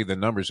 obviously the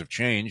numbers have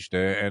changed,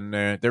 and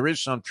there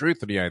is some truth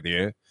to the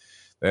idea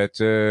that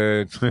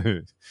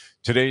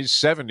today's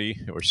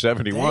 70 or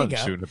 71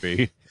 soon to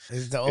be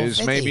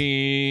is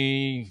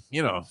maybe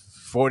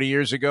 40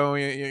 years ago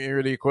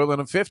you're the equivalent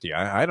of 50.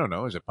 I don't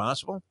know. Is it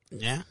possible?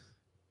 Yeah.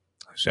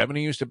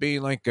 70 used to be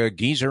like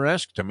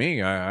geezer-esque to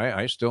me.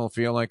 I still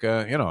feel like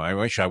I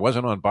wish I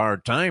wasn't on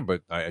borrowed time,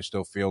 but I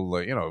still feel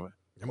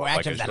more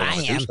active than I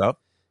am. Yeah.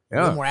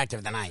 You're more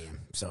active than I am.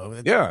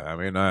 So yeah,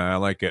 I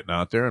like getting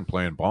out there and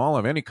playing ball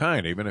of any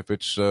kind, even if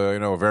it's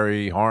a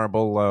very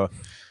horrible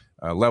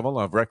level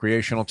of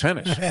recreational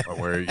tennis,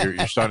 where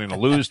you're starting to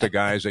lose the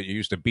guys that you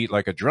used to beat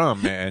like a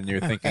drum, and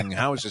you're thinking,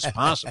 how is this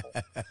possible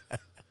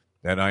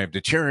that I have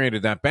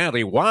deteriorated that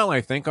badly while I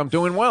think I'm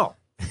doing well?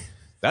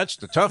 That's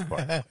the tough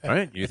part,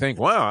 right? You think,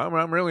 wow,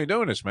 I'm really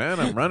doing this, man.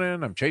 I'm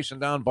running, I'm chasing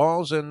down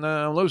balls, and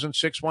I'm losing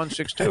 6-1,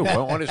 6-2.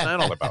 Well, what is that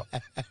all about?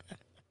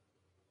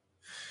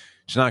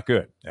 It's not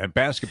good. And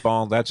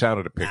basketball, that's out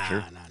of the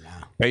picture. No.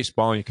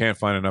 Baseball, you can't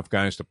find enough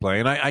guys to play.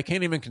 And I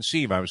can't even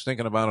conceive. I was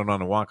thinking about it on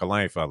the Walk of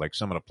Life, like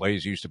some of the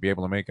plays you used to be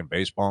able to make in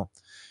baseball.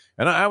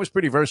 And I was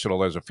pretty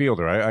versatile as a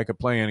fielder. I could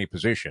play any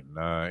position,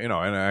 and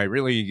I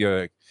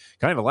really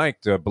kind of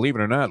liked, believe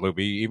it or not, Luby,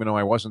 even though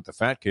I wasn't the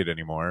fat kid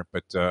anymore,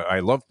 but I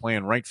loved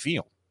playing right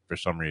field for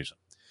some reason.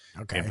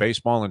 Okay. In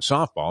baseball and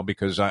softball,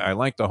 because I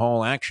like the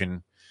whole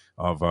action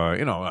of,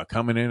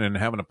 coming in and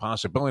having a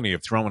possibility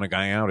of throwing a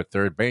guy out at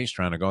third base,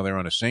 trying to go there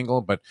on a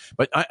single. But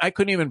I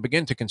couldn't even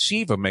begin to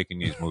conceive of making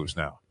these moves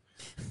now.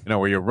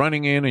 Where you're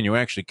running in and you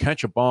actually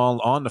catch a ball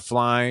on the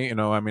fly. You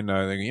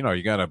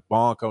got a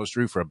ball goes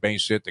through for a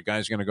base hit. The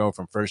guy's going to go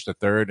from first to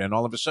third, and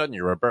all of a sudden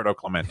you're Roberto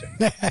Clemente,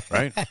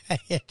 right?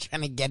 You're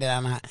trying to get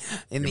it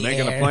You're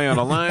making a play on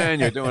the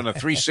line. You're doing a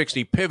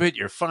 360 pivot.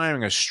 You're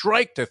firing a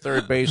strike to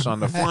third base on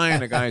the fly,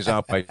 and the guy's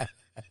out by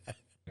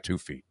 2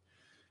 feet.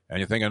 And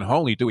you're thinking,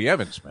 holy Dewey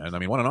Evans, man.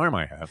 What an arm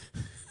I have.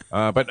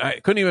 But I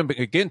couldn't even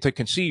begin to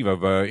conceive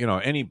of,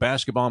 any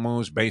basketball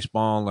moves,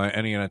 baseball,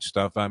 any of that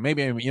stuff.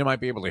 Maybe you might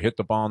be able to hit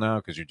the ball now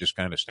because you're just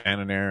kind of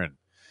standing there. And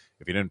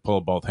if you didn't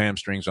pull both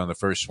hamstrings on the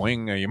first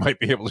swing, you might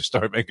be able to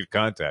start making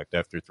contact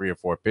after 3 or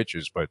 4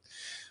 pitches. But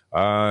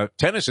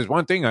tennis is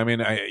one thing. I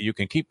mean, you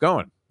can keep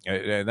going.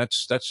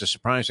 That's a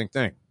surprising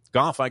thing.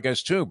 Golf, I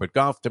guess, too. But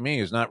golf, to me,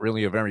 is not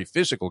really a very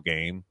physical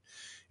game.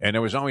 And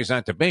there was always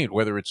that debate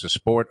whether it's a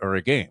sport or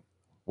a game.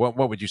 What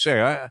would you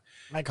say?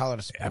 I call it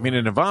a sport. I mean,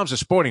 it involves a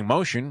sporting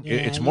motion. Yeah,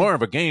 it's more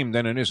of a game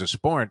than it is a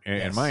sport,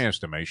 in my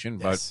estimation.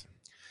 Yes.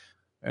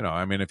 But,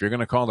 I mean, if you're going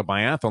to call the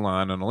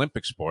biathlon an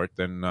Olympic sport,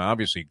 then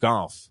obviously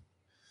golf.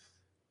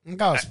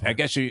 I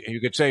guess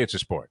you could say it's a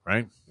sport,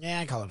 right? Yeah,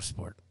 I call it a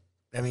sport.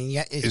 I mean,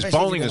 yeah. Is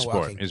bowling a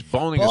sport? Is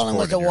bowling a sport? Bowling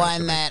was the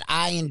one that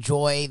I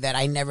enjoy that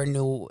I never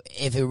knew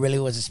if it really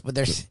was a sport.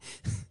 There's...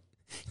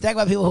 Talk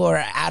about people who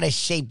are out of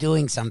shape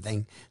doing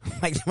something.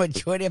 Like the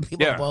majority of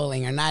people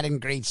bowling are not in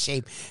great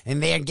shape,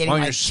 and they are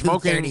getting you're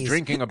smoking,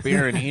 drinking a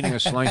beer, and eating a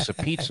slice of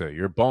pizza.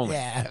 You're bowling.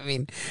 Yeah, I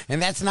mean,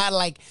 and that's not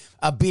like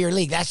a beer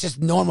league. That's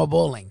just normal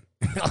bowling.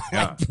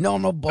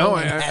 Normal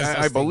bowling. No,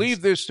 I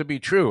believe this to be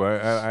true.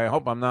 I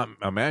hope I'm not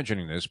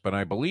imagining this, but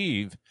I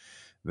believe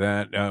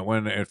that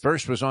when it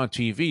first was on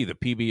TV, the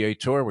PBA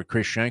Tour with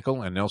Chris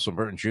Schenkel and Nelson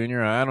Burton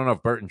Jr., I don't know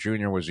if Burton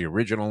Jr. was the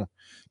original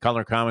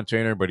color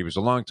commentator, but he was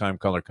a longtime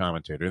color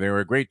commentator. They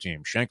were a great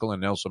team, Schenkel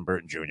and Nelson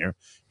Burton Jr.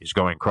 He's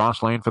going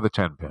cross lane for the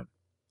 10-pin.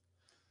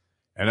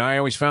 And I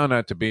always found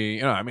that to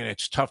be, I mean,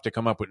 it's tough to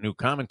come up with new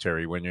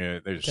commentary when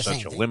there's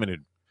such a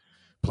limited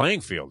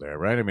playing field there,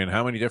 right? I mean,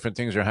 how many different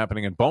things are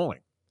happening in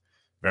bowling?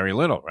 Very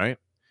little, right?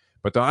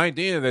 But the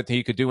idea that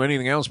he could do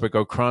anything else but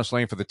go cross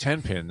lane for the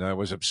 10-pin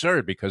was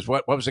absurd because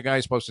what was the guy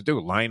supposed to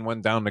do? Line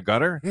one down the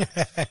gutter?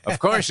 Of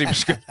course he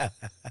was going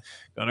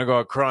to go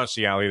across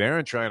the alley there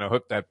and try to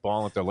hook that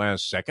ball at the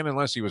last second,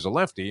 unless he was a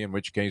lefty, in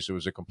which case it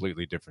was a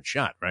completely different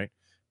shot, right?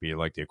 Be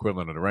like the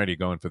equivalent of the righty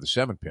going for the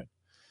 7-pin.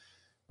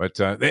 But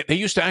they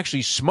used to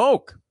actually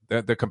smoke,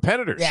 the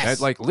competitors. Yes. They had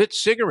like lit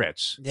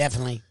cigarettes.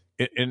 Definitely.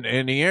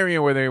 In the area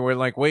where they were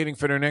like waiting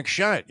for their next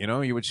shot,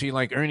 you would see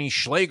like Ernie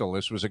Schlegel.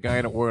 This was a guy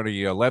that wore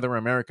the leather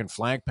American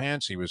flag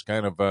pants. He was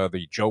kind of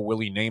the Joe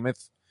Willie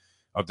Namath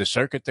of the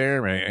circuit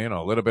there,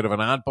 a little bit of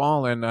an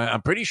oddball. And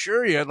I'm pretty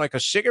sure he had like a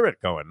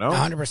cigarette going, no?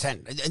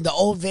 100%. The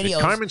old videos. Did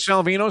Carmen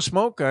Salvino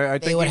smoke? I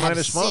think he might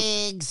have smoked.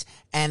 Cigs,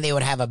 and they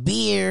would have a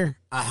beer,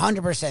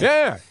 100%.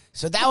 Yeah.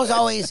 So that was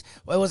always,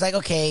 it was like,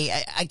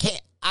 okay,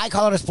 I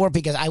call it a sport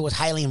because I was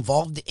highly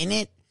involved in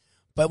it.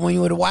 But when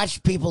you would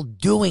watch people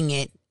doing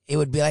it, it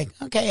would be like,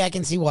 okay, I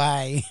can see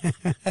why.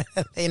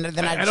 I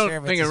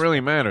don't think it really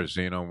matters,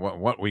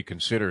 what we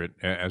consider it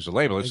as a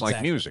label. It's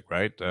like music,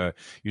 right?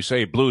 You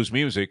say blues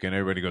music, and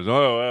everybody goes,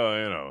 oh,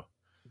 well,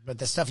 But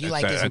the stuff you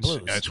like isn't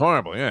blues. It's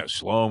horrible, yeah.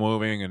 Slow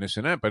moving and this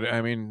and that. But,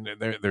 I mean,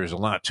 there's a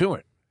lot to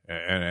it.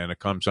 And it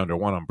comes under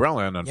one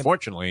umbrella. And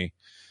unfortunately,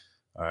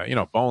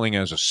 bowling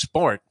as a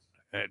sport,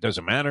 it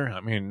doesn't matter.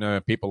 I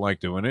mean, people like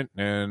doing it.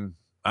 And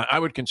I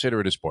would consider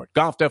it a sport.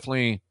 Golf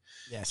definitely...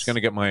 Yes. It's going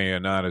to get my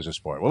nod as a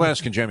sport. We'll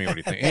ask Kajemi what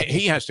he thinks.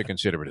 He has to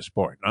consider it a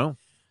sport, no?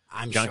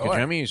 John sure.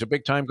 Kajemi, he's a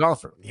big-time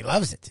golfer. He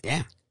loves it,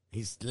 yeah.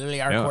 He's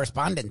literally our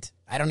correspondent.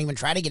 I don't even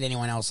try to get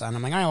anyone else on.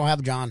 I'm like, I'll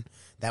have John.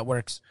 That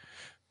works.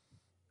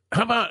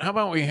 How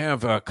about we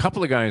have a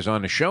couple of guys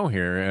on the show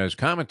here as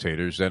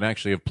commentators that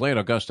actually have played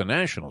Augusta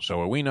National? So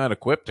are we not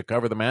equipped to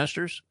cover the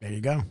Masters? There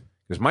you go.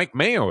 Because Mike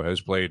Mayo has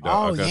played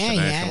Augusta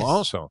National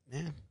also.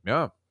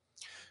 Yeah.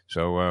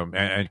 So,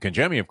 and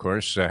Kajemi, of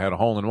course, had a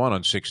hole-in-one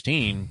on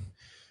 16,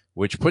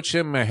 which puts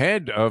him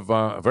ahead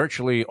of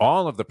virtually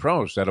all of the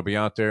pros that'll be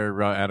out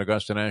there at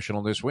Augusta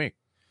National this week.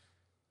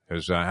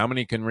 Because how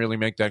many can really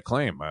make that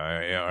claim?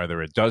 Are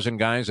there a dozen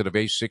guys that have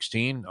aced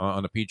 16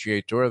 on the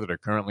PGA Tour that are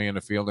currently in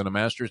the field in the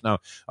Masters? Now,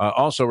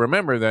 also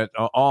remember that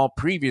all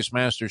previous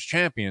Masters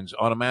champions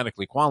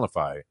automatically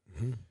qualify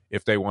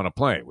if they want to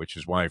play, which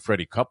is why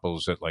Freddie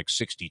Couples at like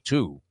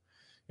 62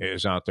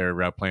 is out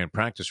there playing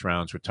practice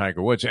rounds with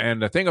Tiger Woods.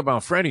 And the thing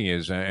about Freddie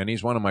is, and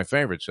he's one of my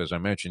favorites, as I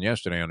mentioned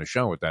yesterday on the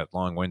show with that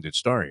long-winded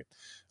story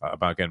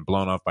about getting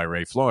blown off by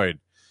Ray Floyd,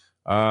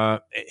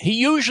 he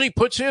usually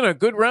puts in a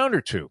good round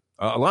or two.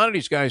 A lot of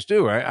these guys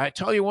do. I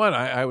tell you what,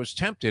 I was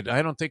tempted.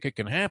 I don't think it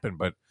can happen,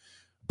 but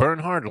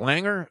Bernhard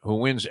Langer, who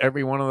wins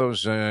every one of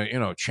those,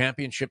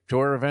 championship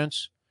tour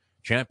events,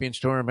 Champions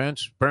Tour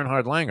events,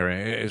 Bernhard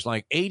Langer is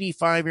like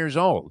 85 years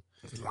old.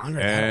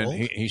 And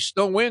he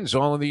still wins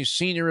all of these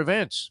senior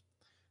events.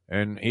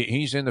 And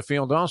he's in the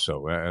field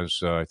also,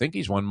 as I think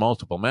he's won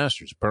multiple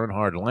Masters.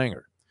 Bernhard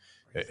Langer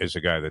is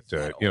a guy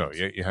that,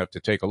 you have to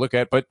take a look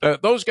at. But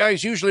those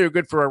guys usually are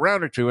good for a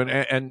round or two.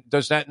 And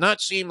does that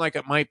not seem like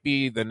it might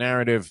be the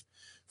narrative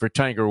for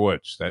Tiger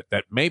Woods?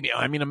 That maybe,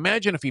 I mean,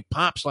 imagine if he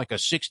pops like a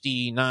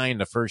 69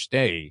 the first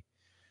day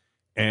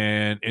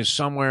and is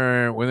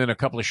somewhere within a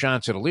couple of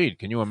shots of the lead.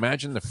 Can you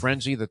imagine the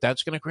frenzy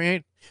that's going to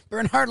create?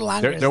 Bernhard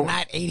Langer is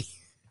not 80.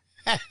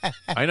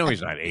 I know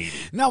he's not 80.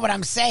 No, but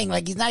I'm saying,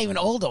 like, he's not even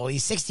old.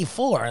 He's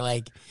 64.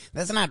 Like,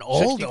 that's not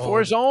old.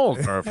 64 is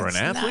old for an That's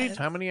athlete. not-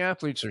 How many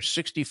athletes are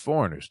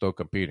 64 and are still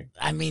competing?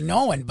 I mean,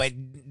 no one, but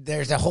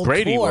there's a whole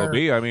Brady tour. will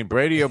be. I mean,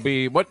 Brady will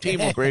be. What team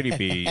will Brady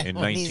be in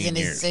when 19 he's in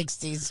years? his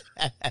 60s.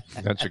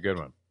 That's a good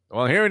one.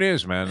 Well, here it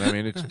is, man. I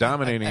mean, it's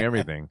dominating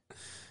everything.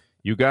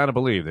 You got to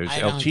believe. There's I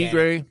El don't get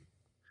Tigre.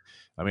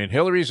 I mean,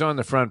 Hillary's on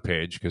the front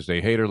page because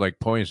they hate her like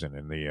poison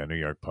in the New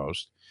York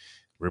Post.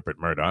 Rupert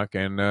Murdoch.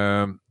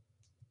 And,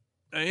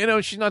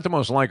 she's not the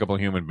most likable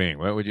human being.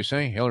 What would you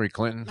say? Hillary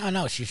Clinton?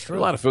 No, she's true.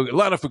 A lot of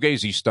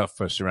Fugazi stuff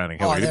surrounding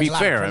Oh, Hillary. To there's be a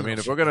lot of fair, I criminal mean,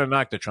 if shit. we're going to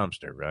knock the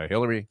Trumpster,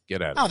 Hillary,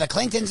 get at it. No, the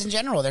Clintons in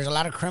general. There's a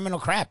lot of criminal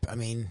crap. I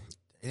mean,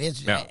 it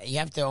is. Yeah. You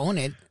have to own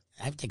it.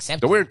 I have to accept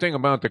The it. weird thing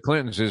about the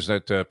Clintons is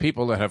that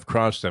people that have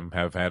crossed them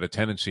have had a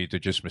tendency to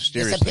just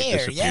mysteriously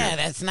disappear.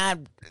 Yeah, it's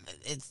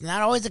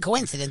not always a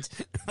coincidence.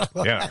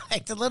 Yeah.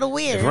 It's a little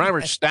weird. If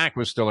Robert Stack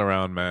was still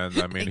around,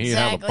 man, I mean, he'd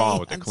have a Exactly. ball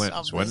with the Unsolved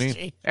Clintons, wouldn't he?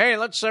 mystery. Hey,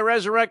 let's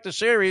resurrect the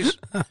series.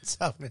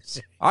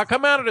 I'll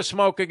come out of the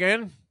smoke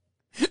again.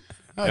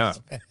 Yeah.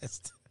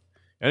 Best.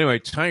 Anyway,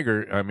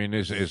 Tiger, I mean,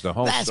 is the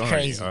whole That's story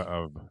crazy.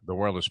 of the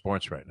world of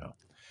sports right now.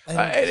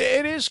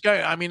 It is.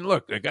 I mean,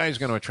 look, the guy's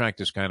going to attract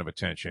this kind of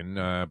attention,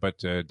 but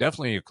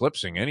definitely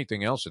eclipsing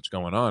anything else that's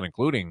going on,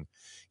 including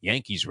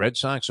Yankees Red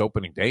Sox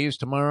opening day is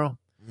tomorrow.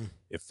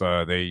 If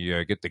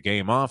they get the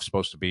game off,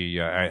 supposed to be,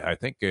 I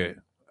think,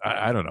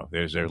 I don't know.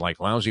 There's like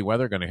lousy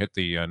weather going to hit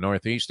the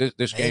Northeast.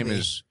 This game Maybe.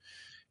 is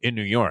in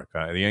New York.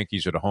 The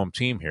Yankees are the home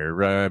team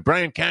here.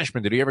 Brian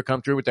Cashman, did he ever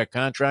come through with that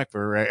contract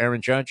for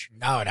Aaron Judge?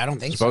 No, I don't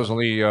think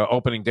Supposedly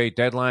opening day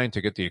deadline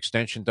to get the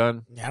extension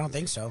done. so. Yeah, I don't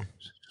think so.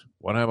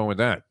 What happened with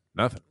that?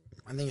 Nothing.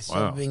 I think it's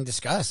still being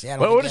discussed. Yeah. I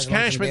don't Well, think what he does has a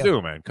long-term Cashman deal.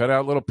 do, man? Cut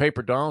out little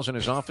paper dolls in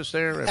his office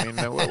there? I mean,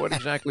 what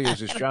exactly is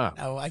his job?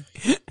 No,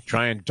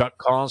 Try and duck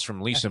calls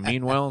from Lisa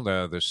Meanwell,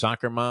 the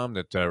soccer mom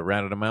that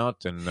ratted him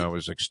out and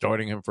was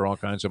extorting him for all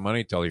kinds of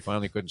money until he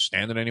finally couldn't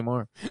stand it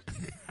anymore?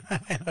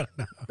 I don't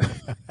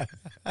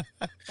know.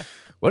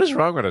 What is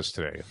wrong with us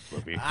today,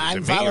 Libby? I'm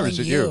Is it me or following is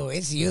it you.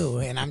 It's you,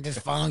 and I'm just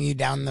following you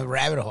down the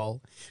rabbit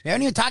hole. We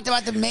haven't even talked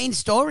about the main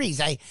stories.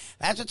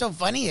 That's what's so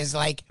funny is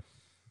like,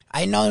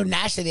 I know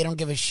nationally they don't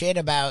give a shit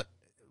about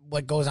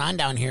what goes on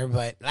down here,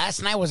 but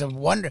last night was a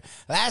wonder.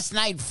 Last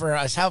night for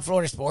a South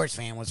Florida sports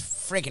fan was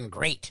freaking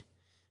great.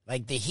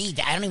 Like the Heat,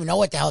 I don't even know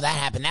what the hell that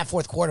happened. That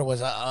fourth quarter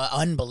was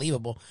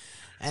unbelievable.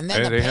 And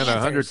then They had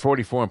Panthers,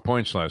 144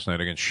 points last night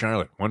against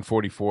Charlotte,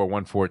 144,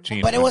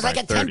 114. but it was like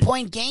a 30.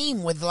 10-point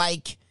game with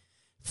like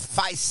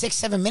 5, 6,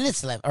 7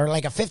 minutes left, or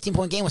like a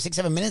 15-point game with 6,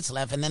 7 minutes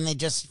left, and then they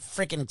just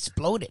freaking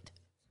exploded.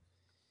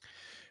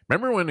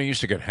 Remember when they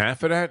used to get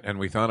half of that, and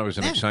we thought it was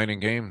an exciting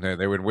game?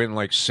 They would win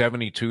like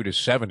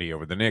 72-70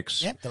 over the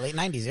Knicks. Yep, the late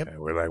 90s. Yep. And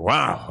we're like,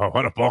 wow,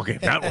 what a ball game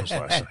that was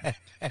last night.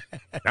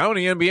 Now in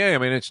the NBA, I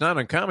mean, it's not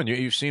uncommon.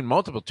 You've seen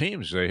multiple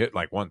teams. They hit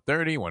like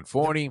 130,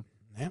 140.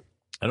 Yep.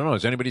 I don't know.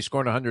 Has anybody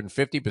scored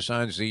 150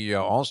 besides the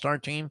All-Star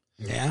team?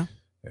 Yeah.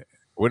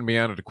 Wouldn't be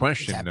out of the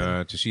question It's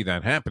happening. to see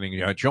that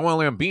happening. Joel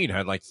Embiid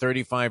had like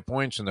 35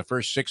 points in the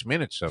first 6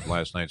 minutes of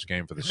last night's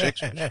game for the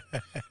Sixers.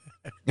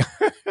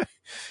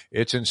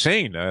 It's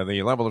insane,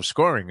 the level of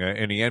scoring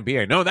in the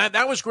NBA. No,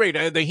 that was great.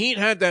 The Heat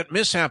had that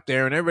mishap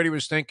there, and everybody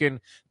was thinking,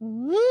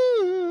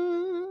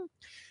 you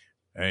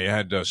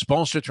had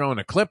Spoelstra throwing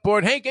a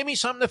clipboard. Hey, give me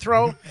something to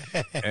throw.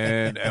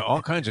 And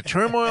all kinds of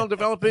turmoil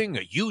developing.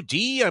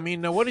 UD, I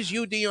mean, what is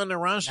UD on the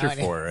roster No,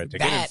 for? To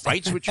get in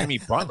fights with Jimmy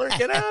Butler?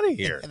 Get out of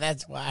here.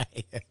 That's why.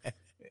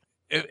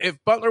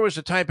 If Butler was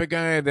the type of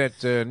guy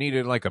that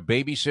needed like a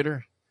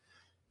babysitter,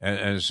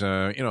 as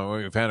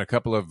we've had a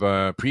couple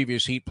of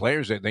previous Heat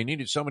players that they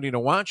needed somebody to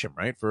watch him,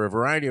 right, for a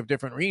variety of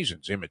different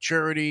reasons,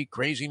 immaturity,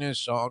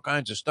 craziness, all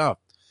kinds of stuff.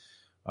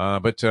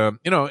 But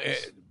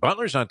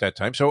Butler's not that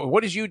type. So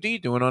what is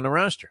UD doing on the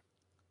roster?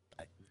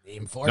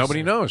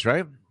 Nobody knows,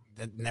 right?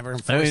 That never I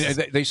enforces.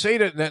 mean, they say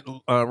that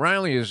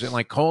Riley is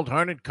like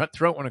cold-hearted,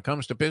 cutthroat when it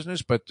comes to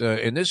business, but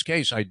in this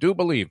case, I do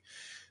believe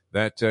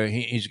that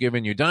he's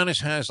given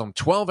Udonis Haslem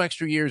 12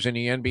 extra years in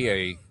the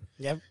NBA.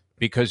 Yep.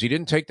 Because he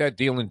didn't take that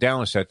deal in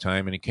Dallas that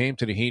time, and he came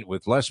to the Heat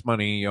with less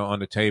money on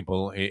the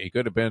table. He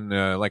could have been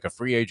like a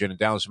free agent in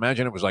Dallas.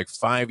 Imagine it was like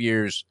 5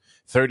 years,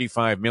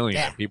 $35 million.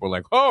 Yeah. And people were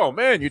like, "Oh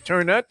man, you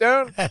turned that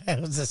down?"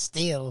 It was a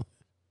steal.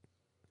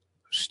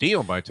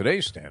 Steal by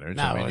today's standards.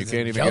 No, I it mean, you was a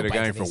can't even joke get a by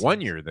guy for today's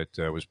 1 year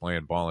that was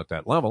playing ball at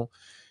that level.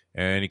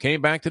 And he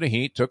came back to the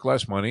Heat, took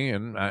less money,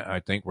 and I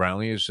think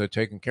Riley has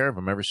taken care of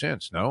him ever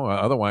since. No,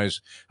 otherwise,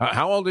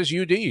 how old is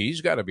UD? He's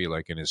got to be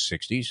like in his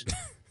 60s.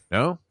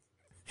 No.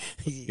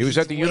 He was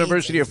at the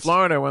University of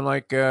Florida when,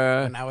 like,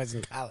 when I was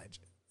in college.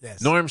 Yes.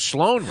 Norm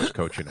Sloan was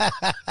coaching him.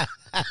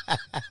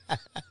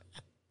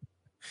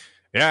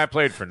 Yeah, I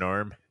played for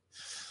Norm.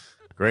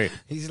 Great.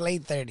 He's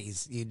late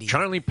 30s. UD.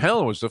 Charlie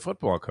Pell was the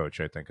football coach,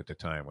 I think, at the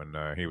time when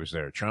he was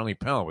there. Charlie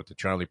Pell with the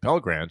Charlie Pell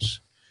grants.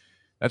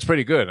 That's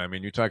pretty good. I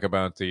mean, you talk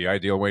about the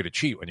ideal way to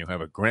cheat when you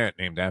have a grant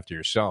named after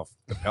yourself,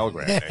 the Pell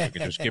Grant. And you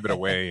can just give it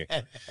away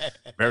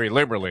very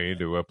liberally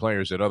to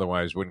players that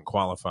otherwise wouldn't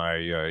qualify,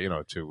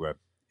 to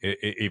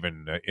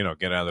even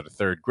get out of the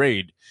third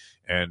grade,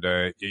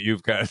 and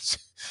you've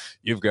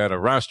got a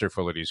roster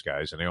full of these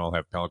guys, and they all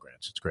have Pell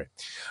Grants. It's great.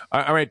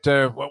 All right,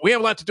 we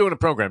have a lot to do in the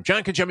program.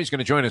 John Congemi's going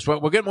to join us.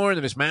 We'll get more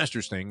into this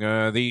Masters thing.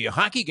 The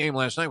hockey game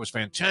last night was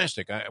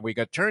fantastic. We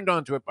got turned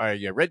on to it by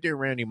Red Deer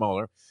Randy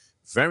Moeller.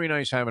 Very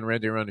nice having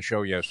Red Deer on the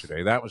show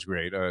yesterday. That was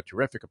great. A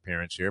terrific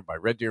appearance here by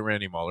Red Deer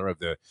Randy Moeller of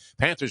the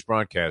Panthers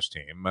broadcast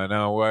team.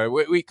 Now,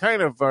 we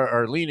kind of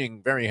are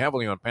leaning very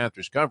heavily on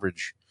Panthers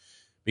coverage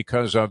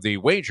because of the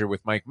wager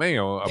with Mike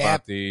Mayo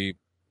about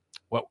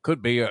what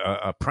could be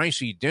a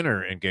pricey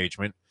dinner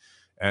engagement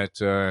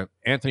at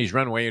Anthony's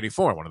Runway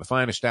 84, one of the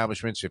fine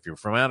establishments. If you're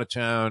from out of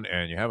town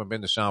and you haven't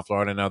been to South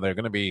Florida, now they're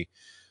going to be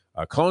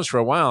closed for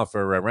a while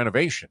for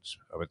renovations.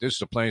 But this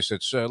is a place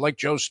that's like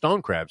Joe's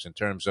Stone Crabs in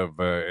terms of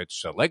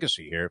its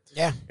legacy here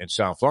in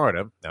South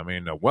Florida. I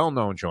mean, a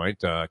well-known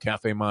joint,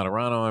 Cafe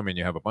Moderano. I mean,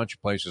 you have a bunch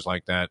of places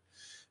like that.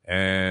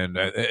 And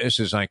this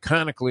is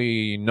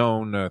iconically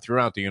known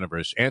throughout the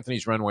universe.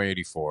 Anthony's Runway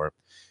 84.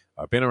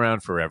 Been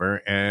around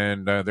forever.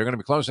 And they're going to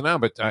be closing now.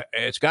 But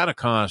it's got to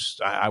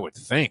cost, I would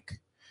think,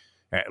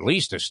 at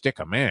least a stick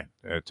of man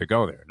to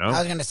go there, no? I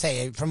was going to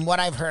say, from what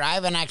I've heard, I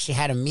haven't actually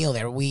had a meal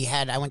there.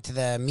 I went to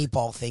the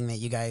meatball thing that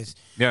you guys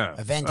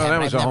event. Oh, that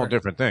was a whole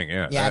different thing,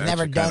 yeah. Yeah, I've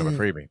never done kind of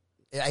a freebie.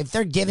 If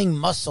they're giving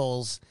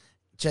mussels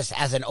just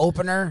as an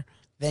opener,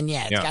 then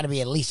it's got to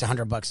be at least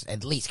 $100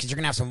 at least, because you're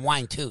going to have some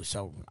wine too.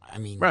 So, I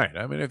mean. Right.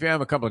 I mean, if you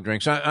have a couple of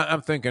drinks,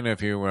 I'm thinking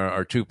if you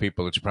are two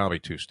people, it's probably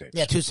two steaks.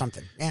 Yeah, two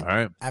something. Yeah. All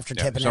right. After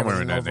tipping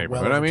somewhere in that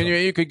neighborhood. Well, I mean,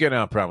 you could get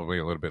out probably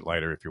a little bit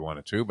lighter if you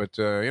wanted to, but,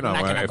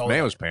 if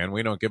Mayo's paying,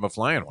 we don't give a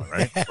flying one,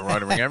 right? We're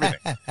ordering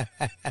everything.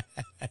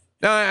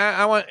 No,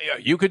 I want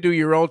you could do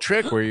your old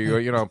trick where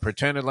you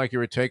pretended like you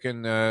were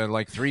taking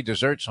like 3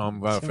 desserts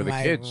home for the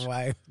kids,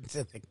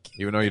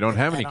 even though you don't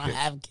have any kids. I don't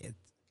have kids.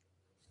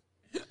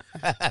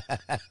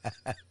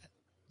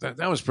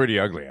 That was pretty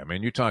ugly. I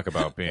mean, you talk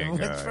about being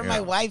for my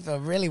wife.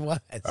 It really was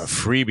a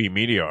freebie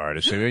media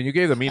artist. I mean, you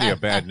gave the media a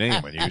bad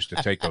name when you used to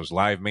take those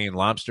live Maine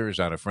lobsters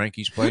out of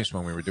Frankie's place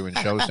when we were doing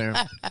shows there.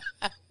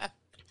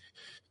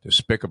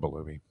 Despicable,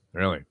 Louie.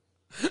 Really.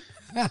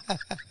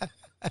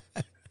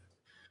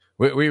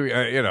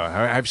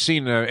 I've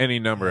seen any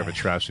number of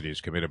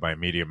atrocities committed by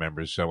media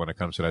members when it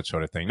comes to that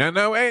sort of thing.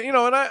 Now, and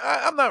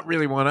I'm not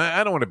really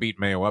I don't want to beat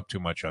Mayo up too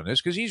much on this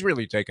because he's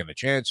really taking a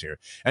chance here.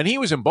 And he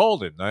was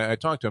emboldened. I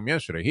talked to him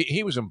yesterday.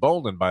 He was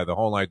emboldened by the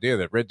whole idea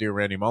that Red Deer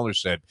Randy Moeller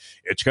said,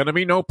 it's going to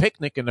be no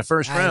picnic in the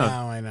first round.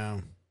 I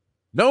know.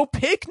 No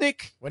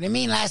picnic? What do you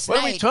mean last night?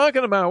 What are we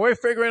talking about? We're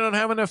figuring on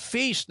having a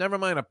feast. Never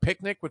mind a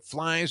picnic with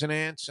flies and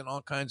ants and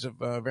all kinds of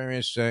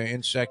various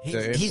insect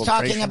He's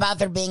talking about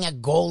there being a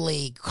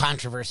goalie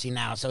controversy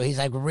now. So he's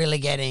like really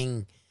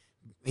getting.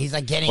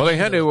 Well, they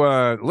had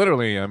to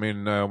literally. I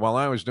mean, while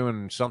I was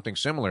doing something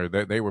similar,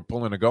 they were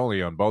pulling a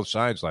goalie on both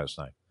sides last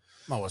night.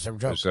 Oh, was there a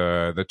joke?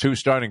 The 2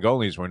 starting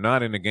goalies were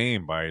not in the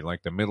game by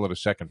like the middle of the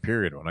second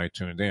period when I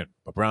tuned in.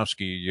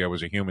 Bobrovsky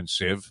was a human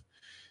sieve.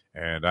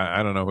 And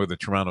I don't know who the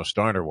Toronto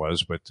starter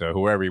was, but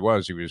whoever he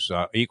was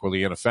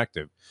equally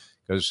ineffective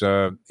because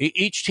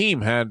each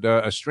team had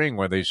a string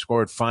where they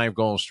scored 5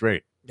 goals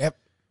straight. Yep.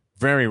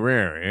 Very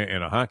rare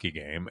in a hockey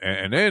game.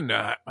 And then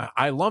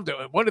I loved it.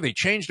 What, did they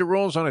change the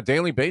rules on a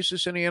daily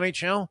basis in the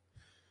NHL?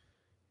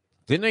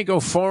 Didn't they go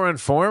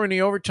 4-on-4 in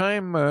the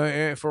overtime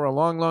for a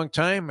long, long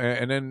time?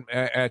 And then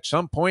at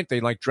some point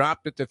they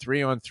dropped it to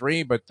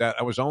 3-on-3, but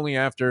that was only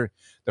after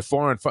the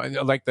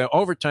 4-on-5. Like the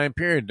overtime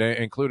period, they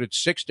included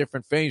 6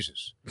 different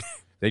phases.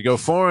 They go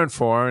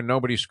 4-on-4 and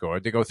nobody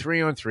scored. They go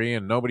 3-on-3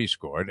 and nobody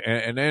scored,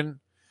 and then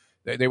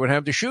they would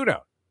have the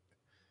shootout.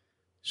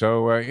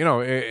 So,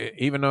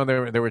 even though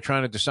they were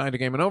trying to decide the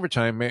game in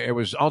overtime, it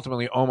was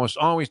ultimately almost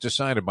always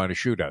decided by the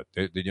shootout.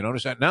 Did you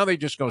notice that? Now they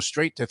just go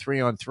straight to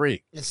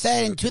 3-on-3. It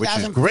said in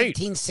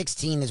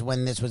 2015-16 is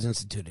when this was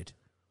instituted.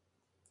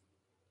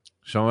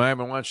 So I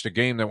haven't watched a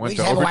game that went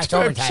to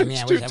overtime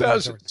since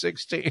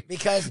 2016.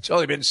 Because it's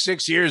only been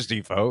 6 years,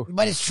 Defoe.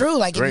 But it's true.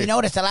 Like, if you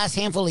notice the last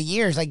handful of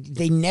years,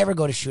 they never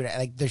go to shootout.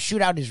 Like, the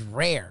shootout is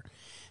rare.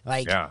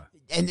 Yeah.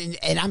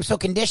 And I'm so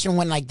conditioned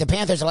when the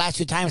Panthers the last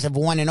 2 times have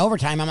won in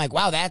overtime. I'm like,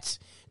 wow, that's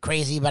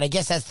crazy. But I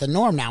guess that's the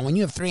norm now. When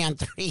you have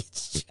 3-on-3,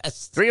 it's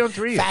just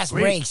 3-on-3 fast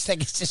breaks.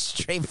 Like, it's just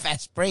straight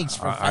fast breaks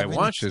for 5 minutes. I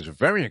watched this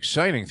very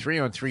exciting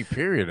 3-on-3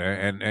 period,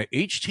 and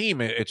each team,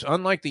 it's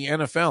unlike the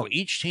NFL.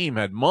 Each team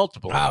had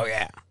multiple,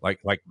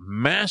 like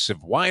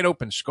massive, wide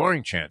open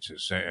scoring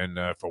chances, and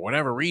for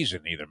whatever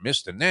reason, either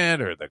missed the net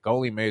or the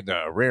goalie made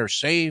a rare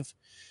save.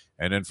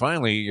 And then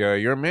finally,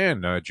 your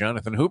man,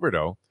 Jonathan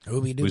Huberdeau,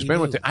 who's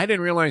been with I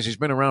didn't realize he's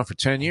been around for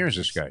 10 years,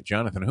 this guy,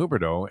 Jonathan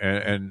Huberdeau,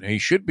 and he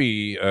should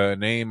be a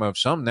name of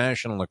some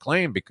national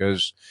acclaim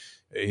because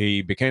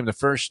he became the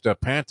first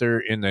Panther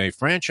in the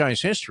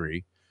franchise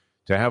history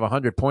to have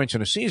 100 points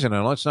in a season.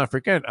 And let's not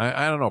forget,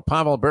 I don't know,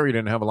 Pavel Bure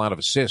didn't have a lot of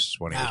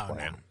assists when he was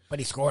playing. But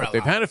he scored a lot.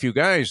 They've had a few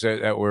guys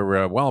that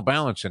were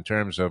well-balanced in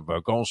terms of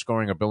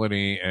goal-scoring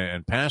ability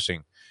and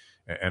passing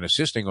and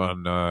assisting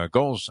on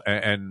goals.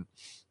 And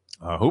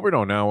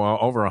Huberdeau now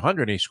over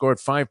 100. He scored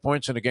 5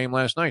 points in a game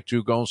last night,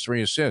 2 goals,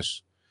 3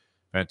 assists.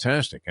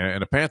 Fantastic.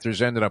 And the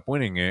Panthers ended up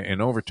winning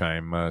in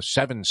overtime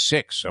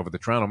 7-6 over the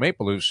Toronto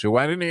Maple Leafs, who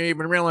I didn't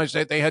even realize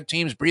that they had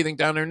teams breathing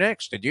down their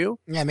necks. Did you?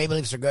 Yeah, Maple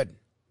Leafs are good.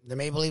 The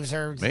Maple Leafs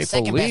are the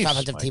second best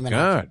offensive team in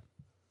hockey.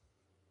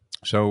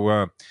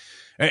 So,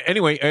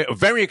 anyway,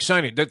 very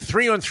exciting. The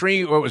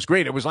 3-on-3 was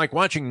great. It was like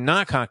watching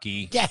knock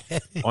hockey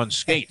on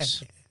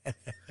skates.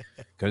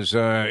 Because,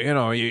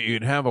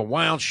 you'd have a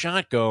wild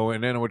shot go,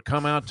 and then it would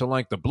come out to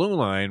like the blue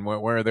line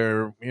where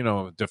their,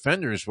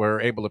 defenders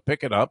were able to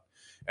pick it up.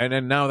 And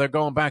then now they're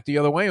going back the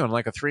other way on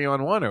like a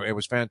 3-on-1. It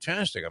was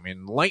fantastic. I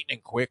mean,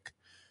 lightning quick,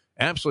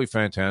 absolutely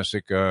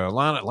fantastic. A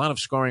lot of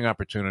scoring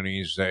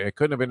opportunities. It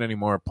couldn't have been any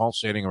more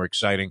pulsating or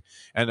exciting.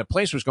 And the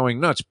place was going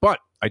nuts. But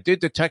I did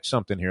detect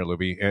something here,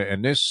 Luby,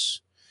 and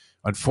this,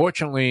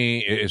 unfortunately,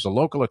 is a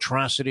local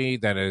atrocity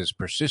that has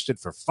persisted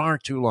for far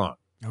too long.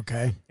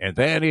 Okay. And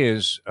that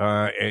is,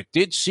 it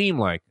did seem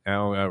like,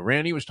 now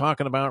Randy was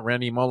talking about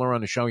Randy Mueller on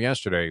the show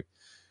yesterday,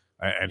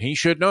 and he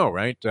should know,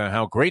 right,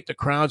 how great the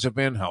crowds have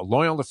been, how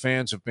loyal the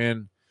fans have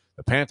been.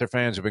 The Panther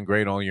fans have been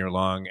great all year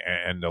long,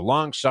 and the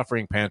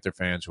long-suffering Panther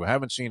fans who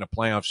haven't seen a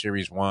playoff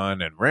series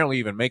won and rarely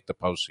even make the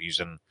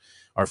postseason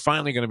are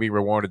finally going to be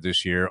rewarded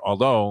this year,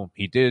 although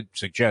he did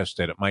suggest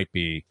that it might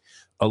be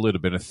a little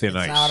bit of thin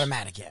ice. It's not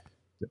automatic yet.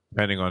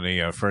 Depending on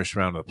the first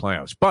round of the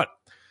playoffs. But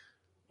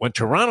when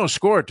Toronto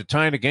scored to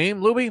tie the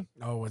game, Luby,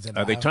 was it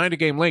they tied the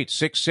game late,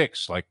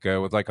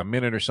 6-6, with like a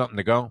minute or something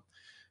to go.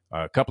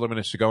 A couple of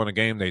minutes to go in the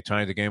game, they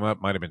tied the game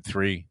up. Might have been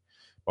 3,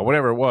 but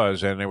whatever it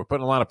was. And they were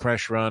putting a lot of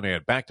pressure on. They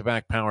had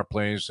back-to-back power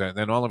plays. And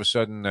then all of a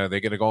sudden, they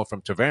get a goal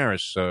from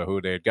Tavares,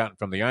 who they had gotten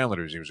from the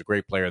Islanders. He was a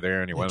great player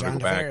there, and he wanted to go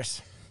back.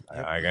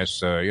 Yep. I guess,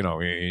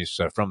 he's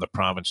from the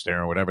province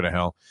there or whatever the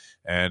hell,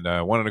 and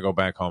wanted to go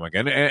back home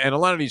again. And a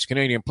lot of these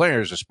Canadian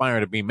players aspire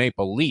to be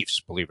Maple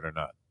Leafs, believe it or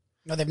not.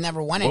 No, they've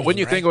never won anything. Well, wouldn't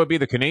you think it would be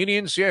the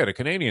Canadians? Yeah, the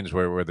Canadians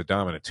were the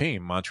dominant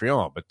team,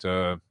 Montreal.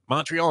 But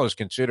Montreal is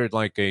considered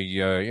like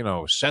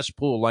a,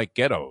 cesspool-like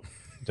ghetto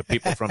to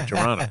people from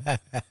Toronto.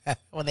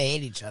 Well, they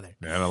hate each other.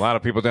 And a lot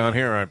of people down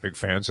here aren't big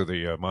fans of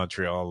the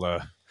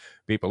Montreal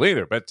people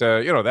either. But,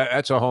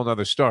 that's a whole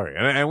other story.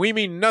 And we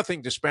mean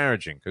nothing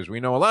disparaging because we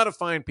know a lot of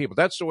fine people.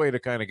 That's the way to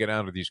kind of get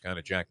out of these kind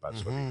of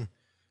jackpots. Mm-hmm.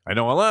 I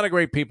know a lot of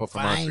great people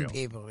from Montreal. Fine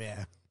people,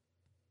 yeah.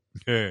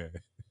 Yeah.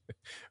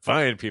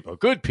 Fine people,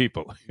 good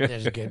people.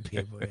 There's good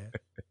people, yeah.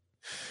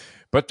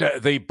 But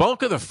the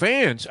bulk of the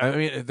fans, I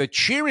mean, the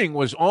cheering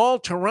was all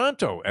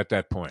Toronto at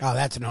that point. Oh,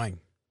 that's annoying.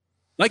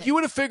 Like you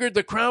would have figured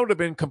the crowd would have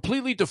been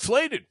completely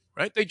deflated,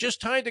 right? They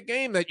just tied the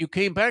game that you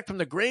came back from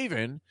the grave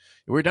in.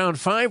 You were down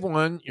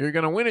 5-1. You're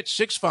going to win it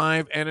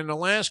 6-5. And in the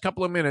last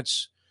couple of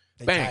minutes,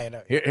 bang,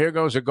 here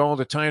goes a goal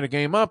to tie the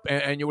game up.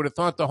 And you would have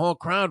thought the whole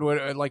crowd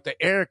would, like the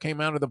air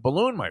came out of the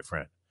balloon, my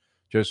friend.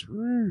 Just...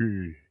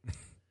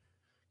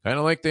 Kind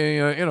of like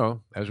the,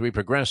 as we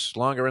progress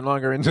longer and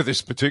longer into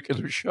this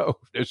particular show.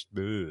 Just,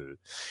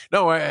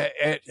 no,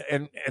 and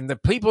the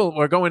people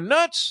were going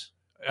nuts.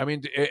 I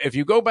mean, if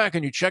you go back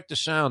and you check the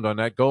sound on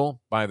that goal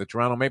by the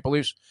Toronto Maple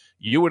Leafs,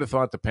 you would have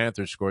thought the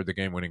Panthers scored the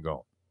game-winning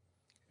goal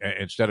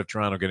instead of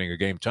Toronto getting a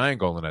game-tying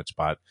goal in that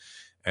spot.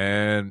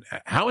 And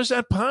how is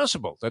that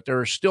possible that there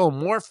are still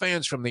more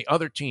fans from the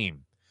other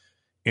team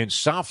in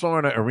South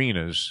Florida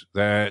arenas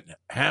that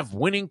have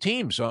winning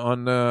teams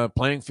on the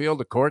playing field,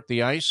 the court,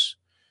 the ice?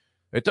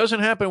 It doesn't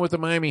happen with the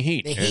Miami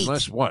Heat,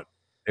 unless what?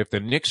 If the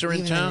Knicks are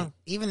in town?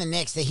 Even the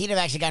Knicks, the Heat have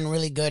actually gotten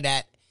really good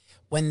at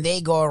when they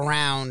go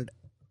around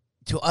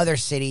to other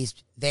cities,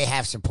 they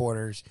have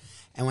supporters.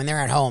 And when they're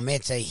at home,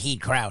 it's a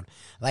Heat crowd.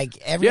 Like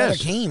every other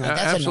team. Like,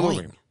 that's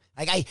annoying.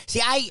 Like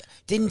I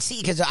didn't see,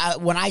 because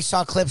when I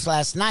saw clips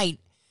last night,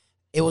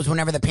 it was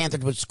whenever the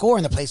Panthers would score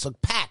and the place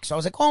looked packed. So I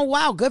was like, oh,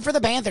 wow, good for the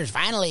Panthers.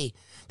 Finally,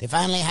 they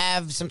finally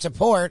have some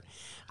support.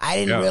 I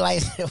didn't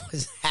realize it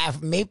was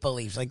half Maple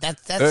Leafs. Like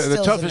that's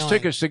the toughest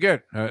tickets to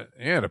get.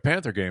 The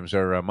Panther games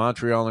are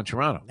Montreal and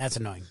Toronto. That's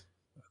annoying.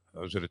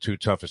 Those are the two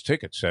toughest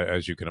tickets,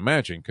 as you can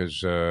imagine,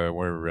 because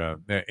we're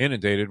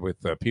inundated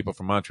with people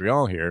from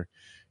Montreal here,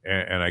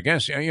 and I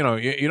guess you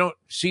don't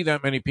see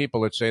that many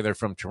people that say they're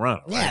from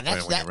Toronto. Yeah, right?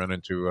 that's when you run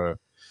into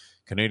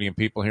Canadian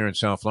people here in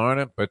South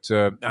Florida. But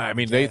I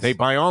mean, they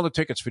buy all the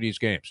tickets for these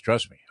games.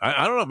 Trust me.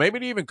 I don't know. Maybe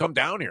they even come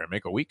down here and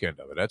make a weekend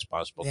of it. That's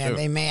possible too. Yeah,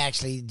 they may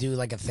actually do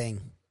like a thing.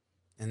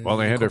 Well,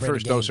 they had their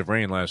first dose of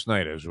rain last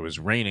night. It was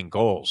raining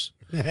goals.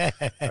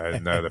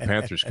 And the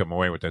Panthers come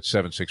away with that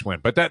 7-6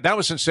 win. But that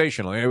was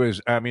sensational. It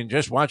was, I mean,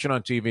 just watching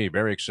on TV,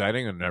 very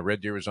exciting. And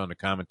Red Deer was on the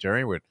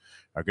commentary with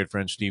our good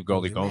friend Steve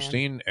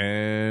Goldstein.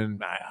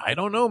 And I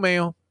don't know,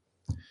 Mayo.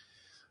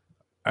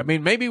 I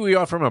mean, maybe we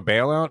offer him a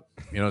bailout,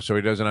 so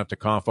he doesn't have to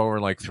cough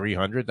over like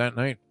 300 that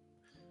night.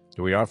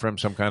 Do we offer him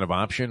some kind of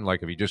option?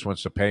 Like if he just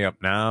wants to pay up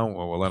now,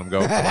 we'll let him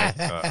go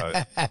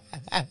for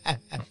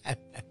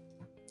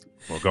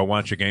we'll go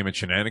watch a game at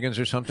Shenanigans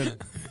or something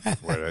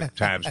where the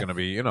tab's going to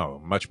be,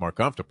 much more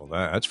comfortable.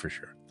 That's for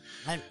sure.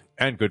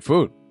 And good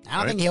food. I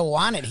don't think he'll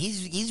want it.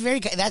 He's very.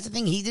 That's the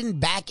thing. He didn't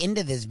back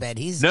into this bet.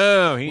 He's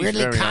weirdly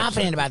very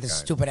confident about this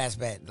stupid ass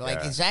bet.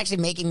 Like it's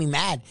actually making me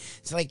mad.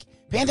 It's like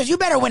Panthers, you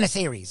better win a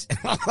series.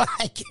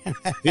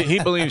 He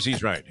believes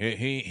he's right.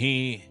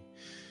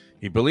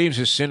 He believes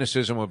his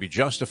cynicism will be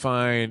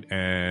justified,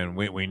 and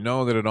we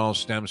know that it all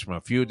stems from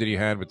a feud that he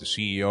had with the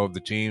CEO of the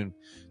team,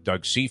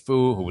 Doug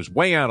Sifu, who was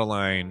way out of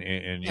line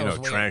in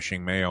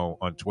trashing Mayo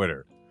on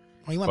Twitter.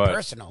 Well, he went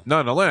personal.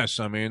 Nonetheless,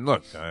 I mean,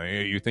 look,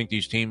 you think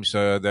these teams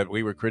that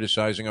we were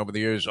criticizing over the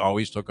years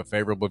always took a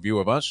favorable view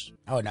of us?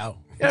 Oh, no.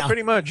 Yeah,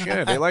 pretty much.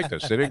 Yeah, they liked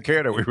us. They didn't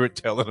care that we were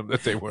telling them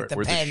that they weren't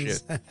worth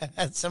the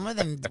shit. Some of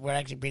them were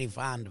actually pretty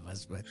fond of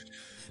us, but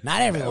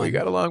not everyone. We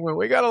got along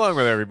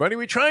with everybody.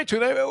 We tried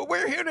to.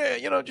 We're here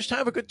to, just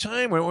have a good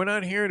time. We're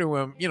not here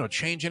to,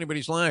 change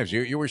anybody's lives.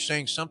 You were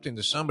saying something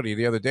to somebody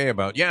the other day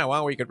about,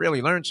 we could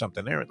really learn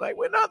something there. Like,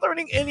 we're not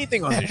learning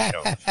anything on this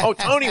show. Oh,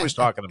 Tony was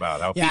talking about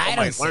how people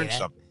might learn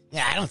something.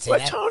 Yeah, I don't say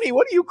that. But Tony,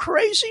 what are you,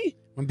 crazy?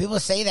 When people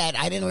say that,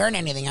 I didn't learn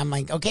anything. I'm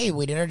like, okay,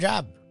 we did our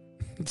job.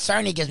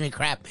 Sarny gives me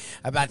crap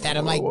about that.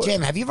 I'm like,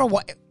 Jim, have you ever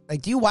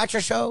do you watch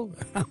our show?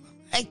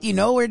 Like, do you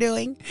know what we're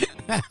doing?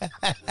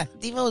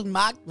 People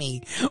mock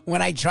me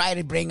when I try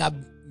to bring up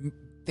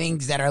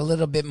things that are a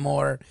little bit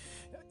more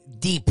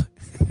deep.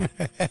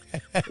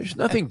 There's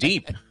nothing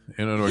deep,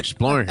 to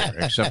explore here,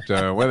 except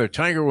whether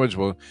Tiger Woods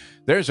will.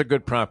 There's a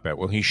good prop bet.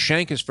 Will he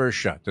shank his first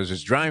shot? Does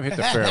his drive hit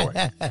the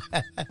fairway?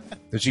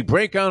 Does he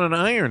break out an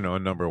iron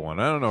on number one?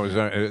 I don't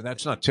know.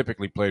 That's not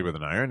typically played with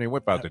an iron. They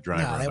whip out the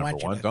driver on number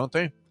one, don't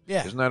they?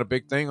 Yeah. Isn't that a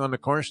big thing on the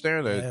course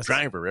there? The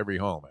driver every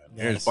hole,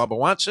 man. Here's Bubba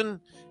Watson,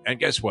 and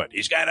guess what?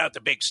 He's got out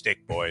the big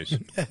stick, boys.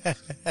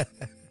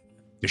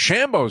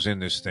 DeChambeau's in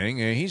this thing.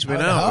 He's been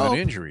out with an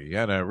injury. He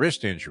had a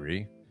wrist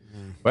injury.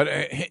 But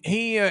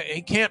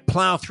he can't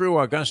plow through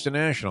Augusta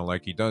National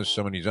like he does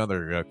some of these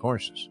other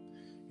courses.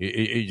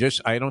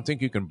 I don't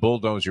think you can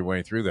bulldoze your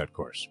way through that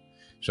course.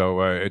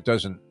 So it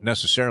doesn't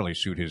necessarily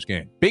suit his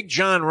game. Big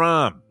John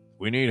Rahm,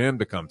 we need him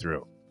to come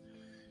through.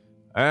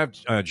 I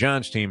have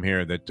John's team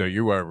here that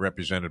you are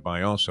represented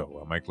by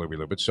also, Mike Libby.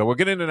 So we'll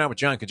get into that with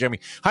John Congemi.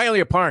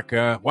 Hialeah Park,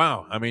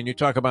 wow. I mean, you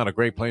talk about a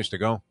great place to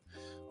go.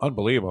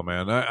 Unbelievable,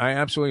 man. I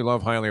absolutely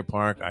love Hialeah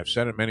Park. I've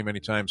said it many, many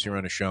times here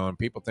on the show, and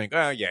people think,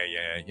 I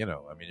mean,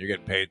 you're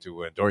getting paid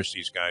to endorse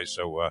these guys,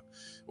 so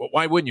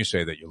why wouldn't you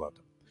say that you love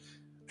them?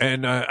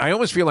 And I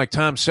almost feel like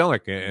Tom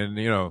Selleck, and,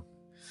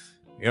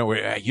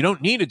 you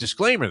don't need a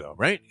disclaimer, though,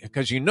 right?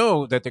 Because you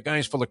know that the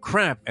guy's full of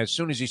crap as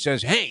soon as he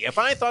says, hey, if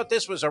I thought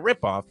this was a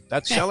ripoff,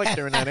 that's Selleck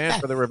during that ad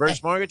for the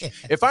reverse mortgage.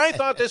 If I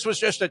thought this was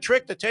just a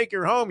trick to take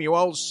your home, you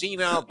old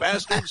senile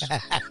bastards,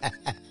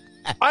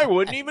 I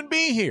wouldn't even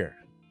be here.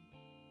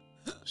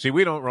 See,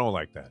 we don't roll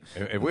like that.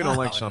 If we don't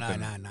like something,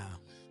 no.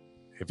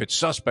 If it's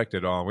suspect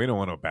at all, we don't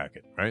want to back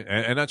it, right?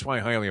 And that's why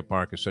Hialeah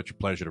Park is such a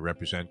pleasure to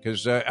represent,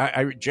 because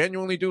I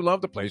genuinely do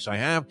love the place.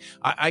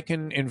 I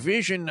can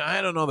envision,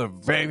 I don't know, the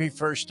very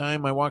first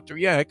time I walked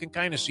through, I can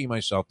kind of see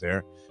myself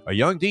there, a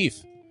young Deef.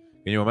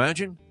 Can you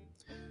imagine?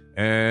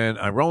 And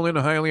I roll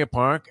into Hialeah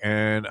Park,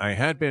 and I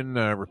had been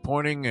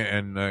reporting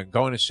and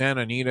going to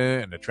Santa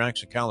Anita and the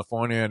tracks of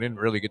California. I didn't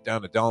really get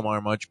down to Del Mar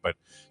much, but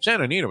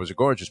Santa Anita was a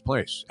gorgeous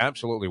place,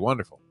 absolutely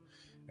wonderful.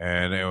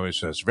 And it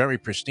was very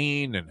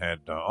pristine and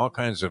had all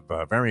kinds of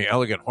very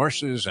elegant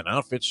horses and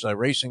outfits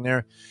racing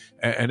there.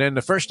 And then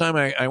the first time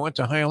I went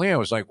to Hialeah, I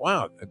was like,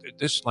 wow,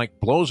 this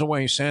blows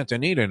away Santa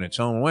Anita in its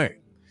own way.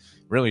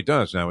 Really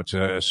does. Now, it's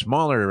a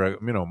smaller,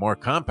 more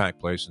compact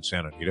place in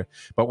Santa Anita.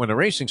 But when the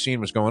racing scene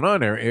was going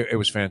on there, it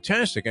was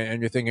fantastic.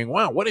 And you're thinking,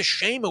 wow, what a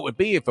shame it would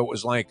be if it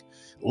was like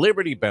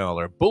Liberty Bell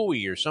or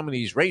Bowie or some of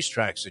these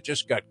racetracks that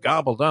just got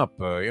gobbled up,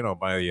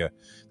 by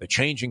the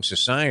changing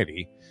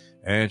society.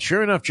 And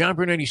sure enough, John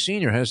Brunetti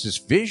Sr. has this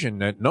vision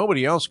that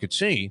nobody else could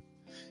see.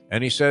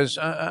 And he says,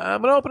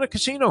 I'm going to open a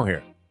casino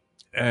here.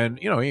 And,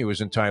 he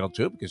was entitled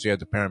to because he had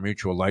the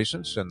pari-mutuel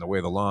license and the way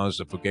the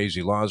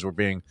Fugazi laws were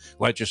being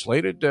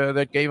legislated,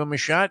 that gave him a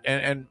shot.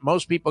 And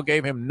most people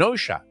gave him no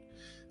shot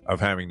of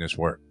having this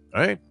work,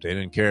 right? They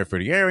didn't care for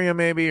the area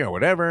maybe or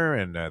whatever.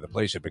 And the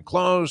place had been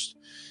closed.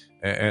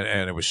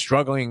 And it was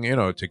struggling,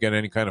 to get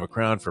any kind of a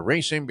crowd for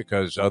racing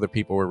because other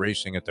people were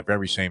racing at the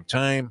very same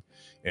time.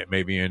 It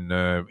may be in,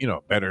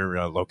 better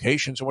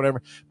locations or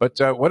whatever. But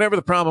whatever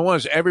the problem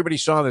was, everybody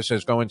saw this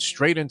as going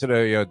straight into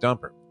the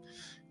dumper.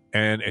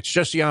 And it's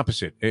just the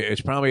opposite.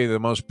 It's probably the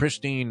most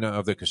pristine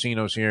of the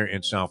casinos here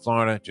in South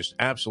Florida. Just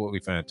absolutely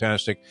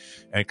fantastic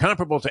and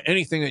comparable to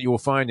anything that you will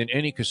find in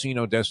any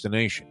casino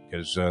destination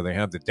because they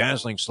have the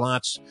dazzling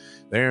slots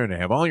there and they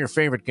have all your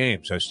favorite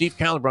games. Steve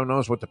Calabro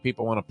knows what the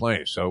people want to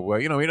play. So,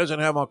 he doesn't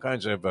have all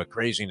kinds of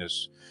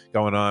craziness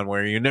going on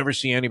where you never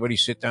see anybody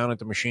sit down at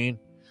the machine.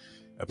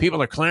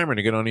 People are clamoring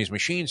to get on these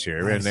machines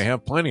here, and they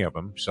have plenty of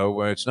them.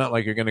 So it's not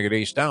like you're going to get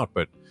aced out.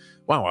 But,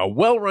 wow, a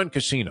well-run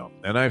casino.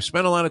 And I've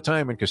spent a lot of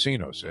time in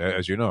casinos,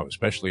 as you know,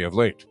 especially of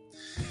late.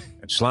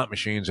 And slot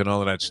machines and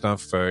all of that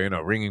stuff,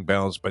 ringing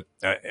bells. But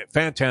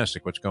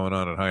fantastic what's going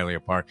on at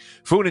Hialeah Park.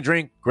 Food and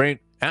drink, great.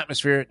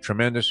 Atmosphere,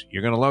 tremendous.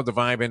 You're going to love the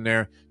vibe in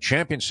there.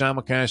 Champion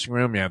simulcasting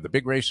room. You have the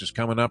big races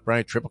coming up,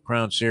 right? Triple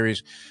Crown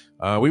Series.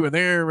 We were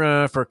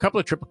there for a couple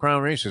of Triple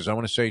Crown races, I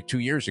want to say 2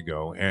 years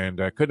ago, and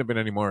couldn't have been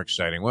any more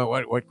exciting. Well,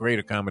 what great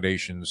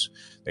accommodations.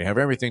 They have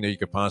everything that you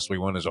could possibly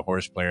want as a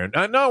horse player.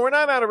 No, we're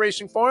not out of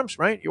racing forms,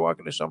 right? You walk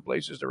into some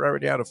places, they're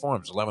already out of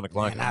forms, 11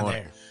 o'clock in the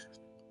morning.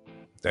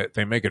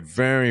 They make it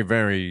very,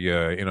 very,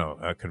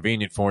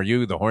 convenient for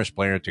you, the horse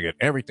player, to get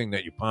everything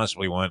that you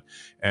possibly want.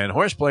 And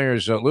horse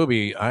players,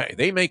 Luby,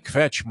 they make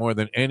fetch more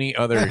than any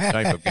other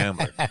type of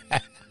gambler.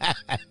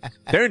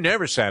 They're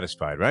never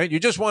satisfied, right? You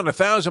just won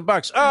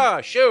 $1,000.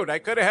 Oh, shoot, I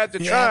could have had to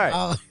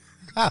try.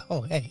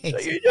 Hey. So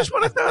you just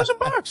won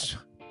 $1,000.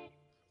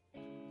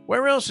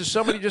 Where else is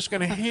somebody just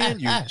going to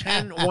hand you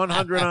 10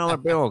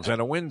 $100 bills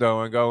at a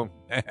window and go,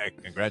 hey,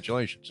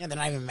 congratulations? Yeah, they're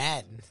not even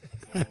mad.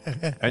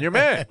 And you're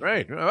mad,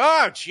 right?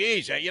 Oh,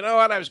 jeez. You know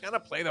what? I was going to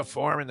play the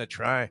 4 in the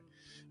try.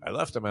 I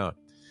left them out.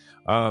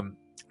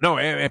 No,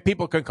 and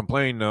people can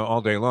complain all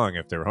day long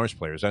if they're horse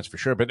players, that's for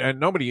sure. But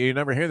you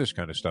never hear this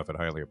kind of stuff at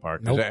Hialeah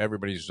Park. Nope.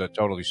 Everybody's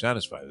totally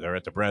satisfied. They're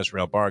at the Brass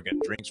Rail Bar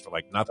getting drinks for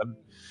like nothing.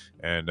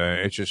 And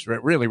it's just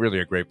really, really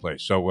a great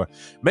place. So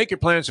make your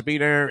plans to be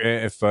there.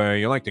 If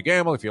you like to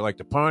gamble, if you like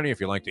to party, if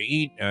you like to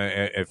eat,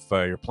 if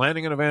you're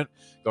planning an event,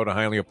 go to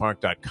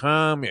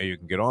HialeahPark.com. You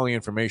can get all the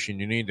information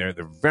you need there.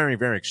 They're very,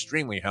 very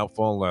extremely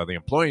helpful. The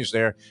employees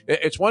there,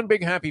 it's one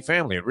big happy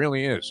family. It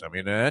really is. I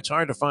mean, that's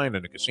hard to find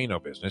in the casino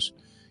business.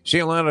 See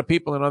a lot of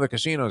people in other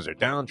casinos, they're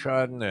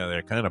downtrodden,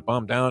 they're kind of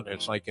bummed out.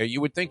 It's like you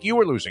would think you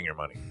were losing your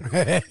money.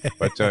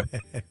 But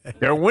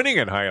they're winning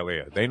at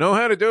Hialeah. They know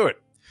how to do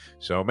it.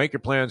 So make your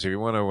plans if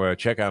you want to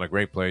check out a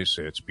great place.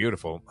 It's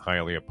beautiful,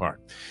 Hialeah Park.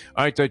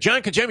 All right,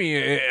 John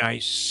Congemi, I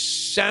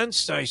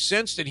sensed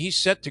that he's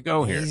set to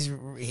go here.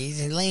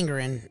 He's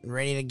lingering,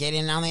 ready to get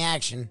in on the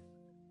action.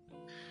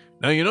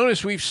 Now, you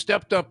notice we've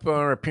stepped up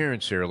our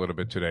appearance here a little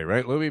bit today,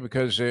 right, Louie?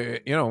 Because,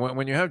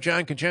 when you have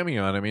John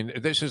Congemi on, I mean,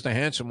 this is the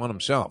handsome one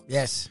himself.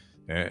 Yes.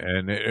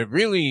 And it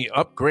really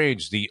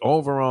upgrades the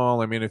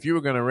overall. I mean, if you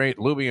were going to rate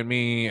Louie and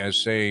me as,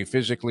 say,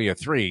 physically a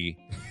 3,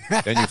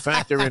 then you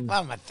factor in...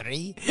 I'm a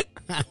 3.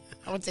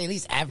 I would say at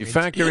least average. You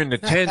factor in the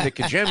 10 that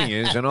Congemi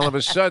is, and all of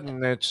a sudden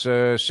that's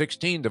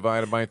 16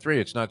 divided by 3.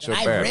 It's not so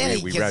bad.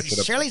 Really, we ratchet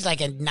up. Shirley's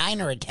like a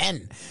 9 or a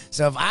 10.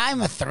 So if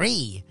I'm a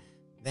 3...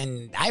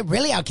 then I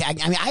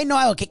know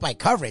I will kick my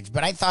coverage,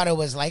 but I thought it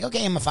was like,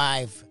 okay, I'm a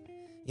 5.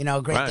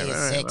 Great day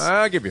is 6.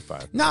 I'll give you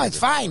 5. No, it's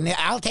fine.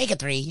 I'll take a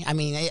 3. I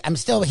mean, I'm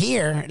still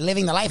here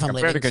living the life I'm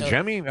living. Compared to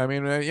Congemi? I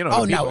mean,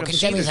 Oh, no,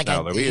 Congemi's like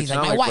he's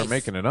like my wife. We're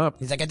making it up.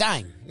 He's like a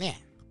dime. Yeah.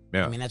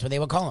 I mean, that's what they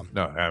would call him.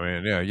 No, I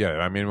mean, yeah.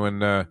 I mean,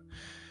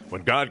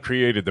 when God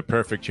created the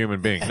perfect human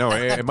being. No,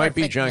 it might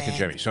be John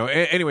Congemi. So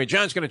anyway,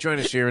 John's going to join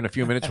us here in a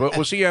few minutes.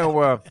 We'll see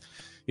how...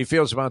 he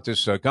feels about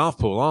this golf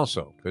pool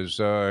also, because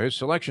his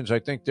selections, I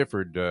think,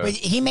 differed. But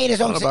he made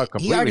his own.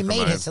 He already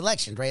made his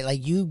selections, right?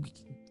 Like you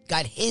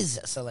got his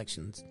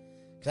selections.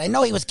 Because I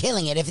know he was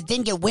killing it. If it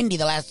didn't get windy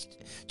the last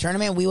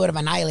tournament, we would have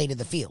annihilated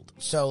the field.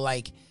 So,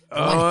 like,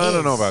 I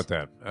don't know about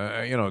that.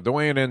 The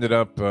way it ended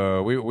up,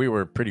 we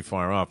were pretty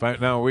far off.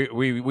 Now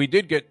we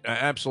did get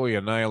absolutely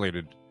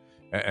annihilated,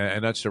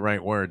 and that's the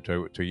right word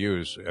to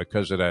use,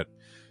 because of that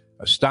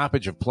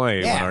stoppage of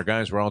play when our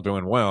guys were all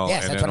doing well,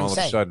 and then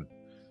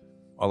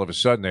all of a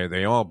sudden,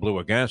 they all blew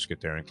a gasket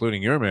there,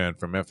 including your man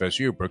from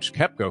FSU, Brooks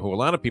Koepka, who a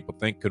lot of people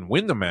think can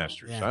win the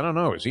Masters. Yeah. I don't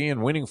know. Is he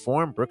in winning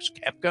form, Brooks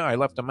Koepka? I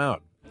left him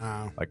out.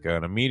 Like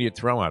an immediate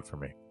throw-out for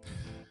me.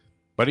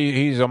 But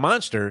he's a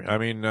monster. I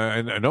mean,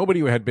 and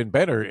nobody had been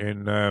better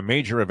in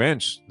major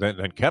events than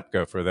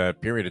Koepka for that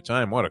period of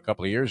time, a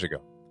couple of years ago.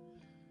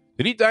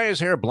 Did he dye his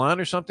hair blonde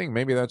or something?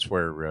 Maybe that's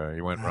where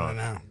he went wrong.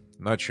 I don't know.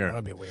 I'm not sure.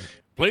 That'd be weird.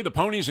 Play the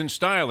ponies in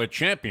style at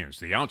Champions,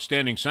 the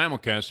outstanding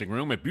simulcasting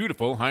room at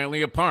beautiful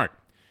Hialeah Park.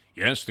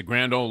 Yes, the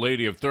grand old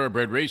lady of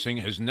thoroughbred racing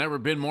has never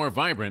been more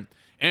vibrant,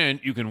 and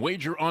you can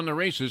wager on the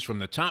races from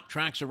the top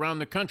tracks around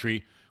the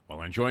country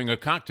while enjoying a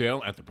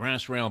cocktail at the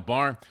Brass Rail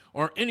Bar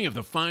or any of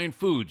the fine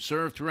foods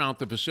served throughout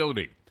the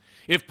facility.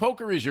 If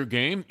poker is your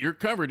game, you're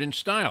covered in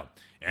style,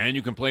 and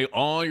you can play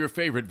all your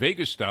favorite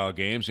Vegas-style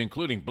games,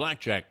 including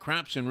blackjack,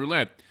 craps, and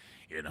roulette,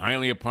 in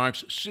Hialeah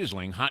Park's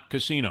sizzling hot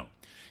casino.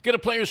 Get a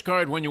player's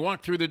card when you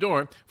walk through the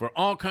door for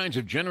all kinds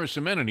of generous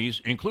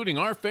amenities, including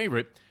our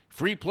favorite,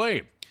 free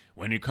play,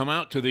 when you come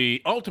out to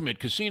the ultimate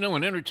casino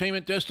and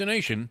entertainment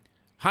destination,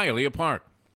 Hialeah Park.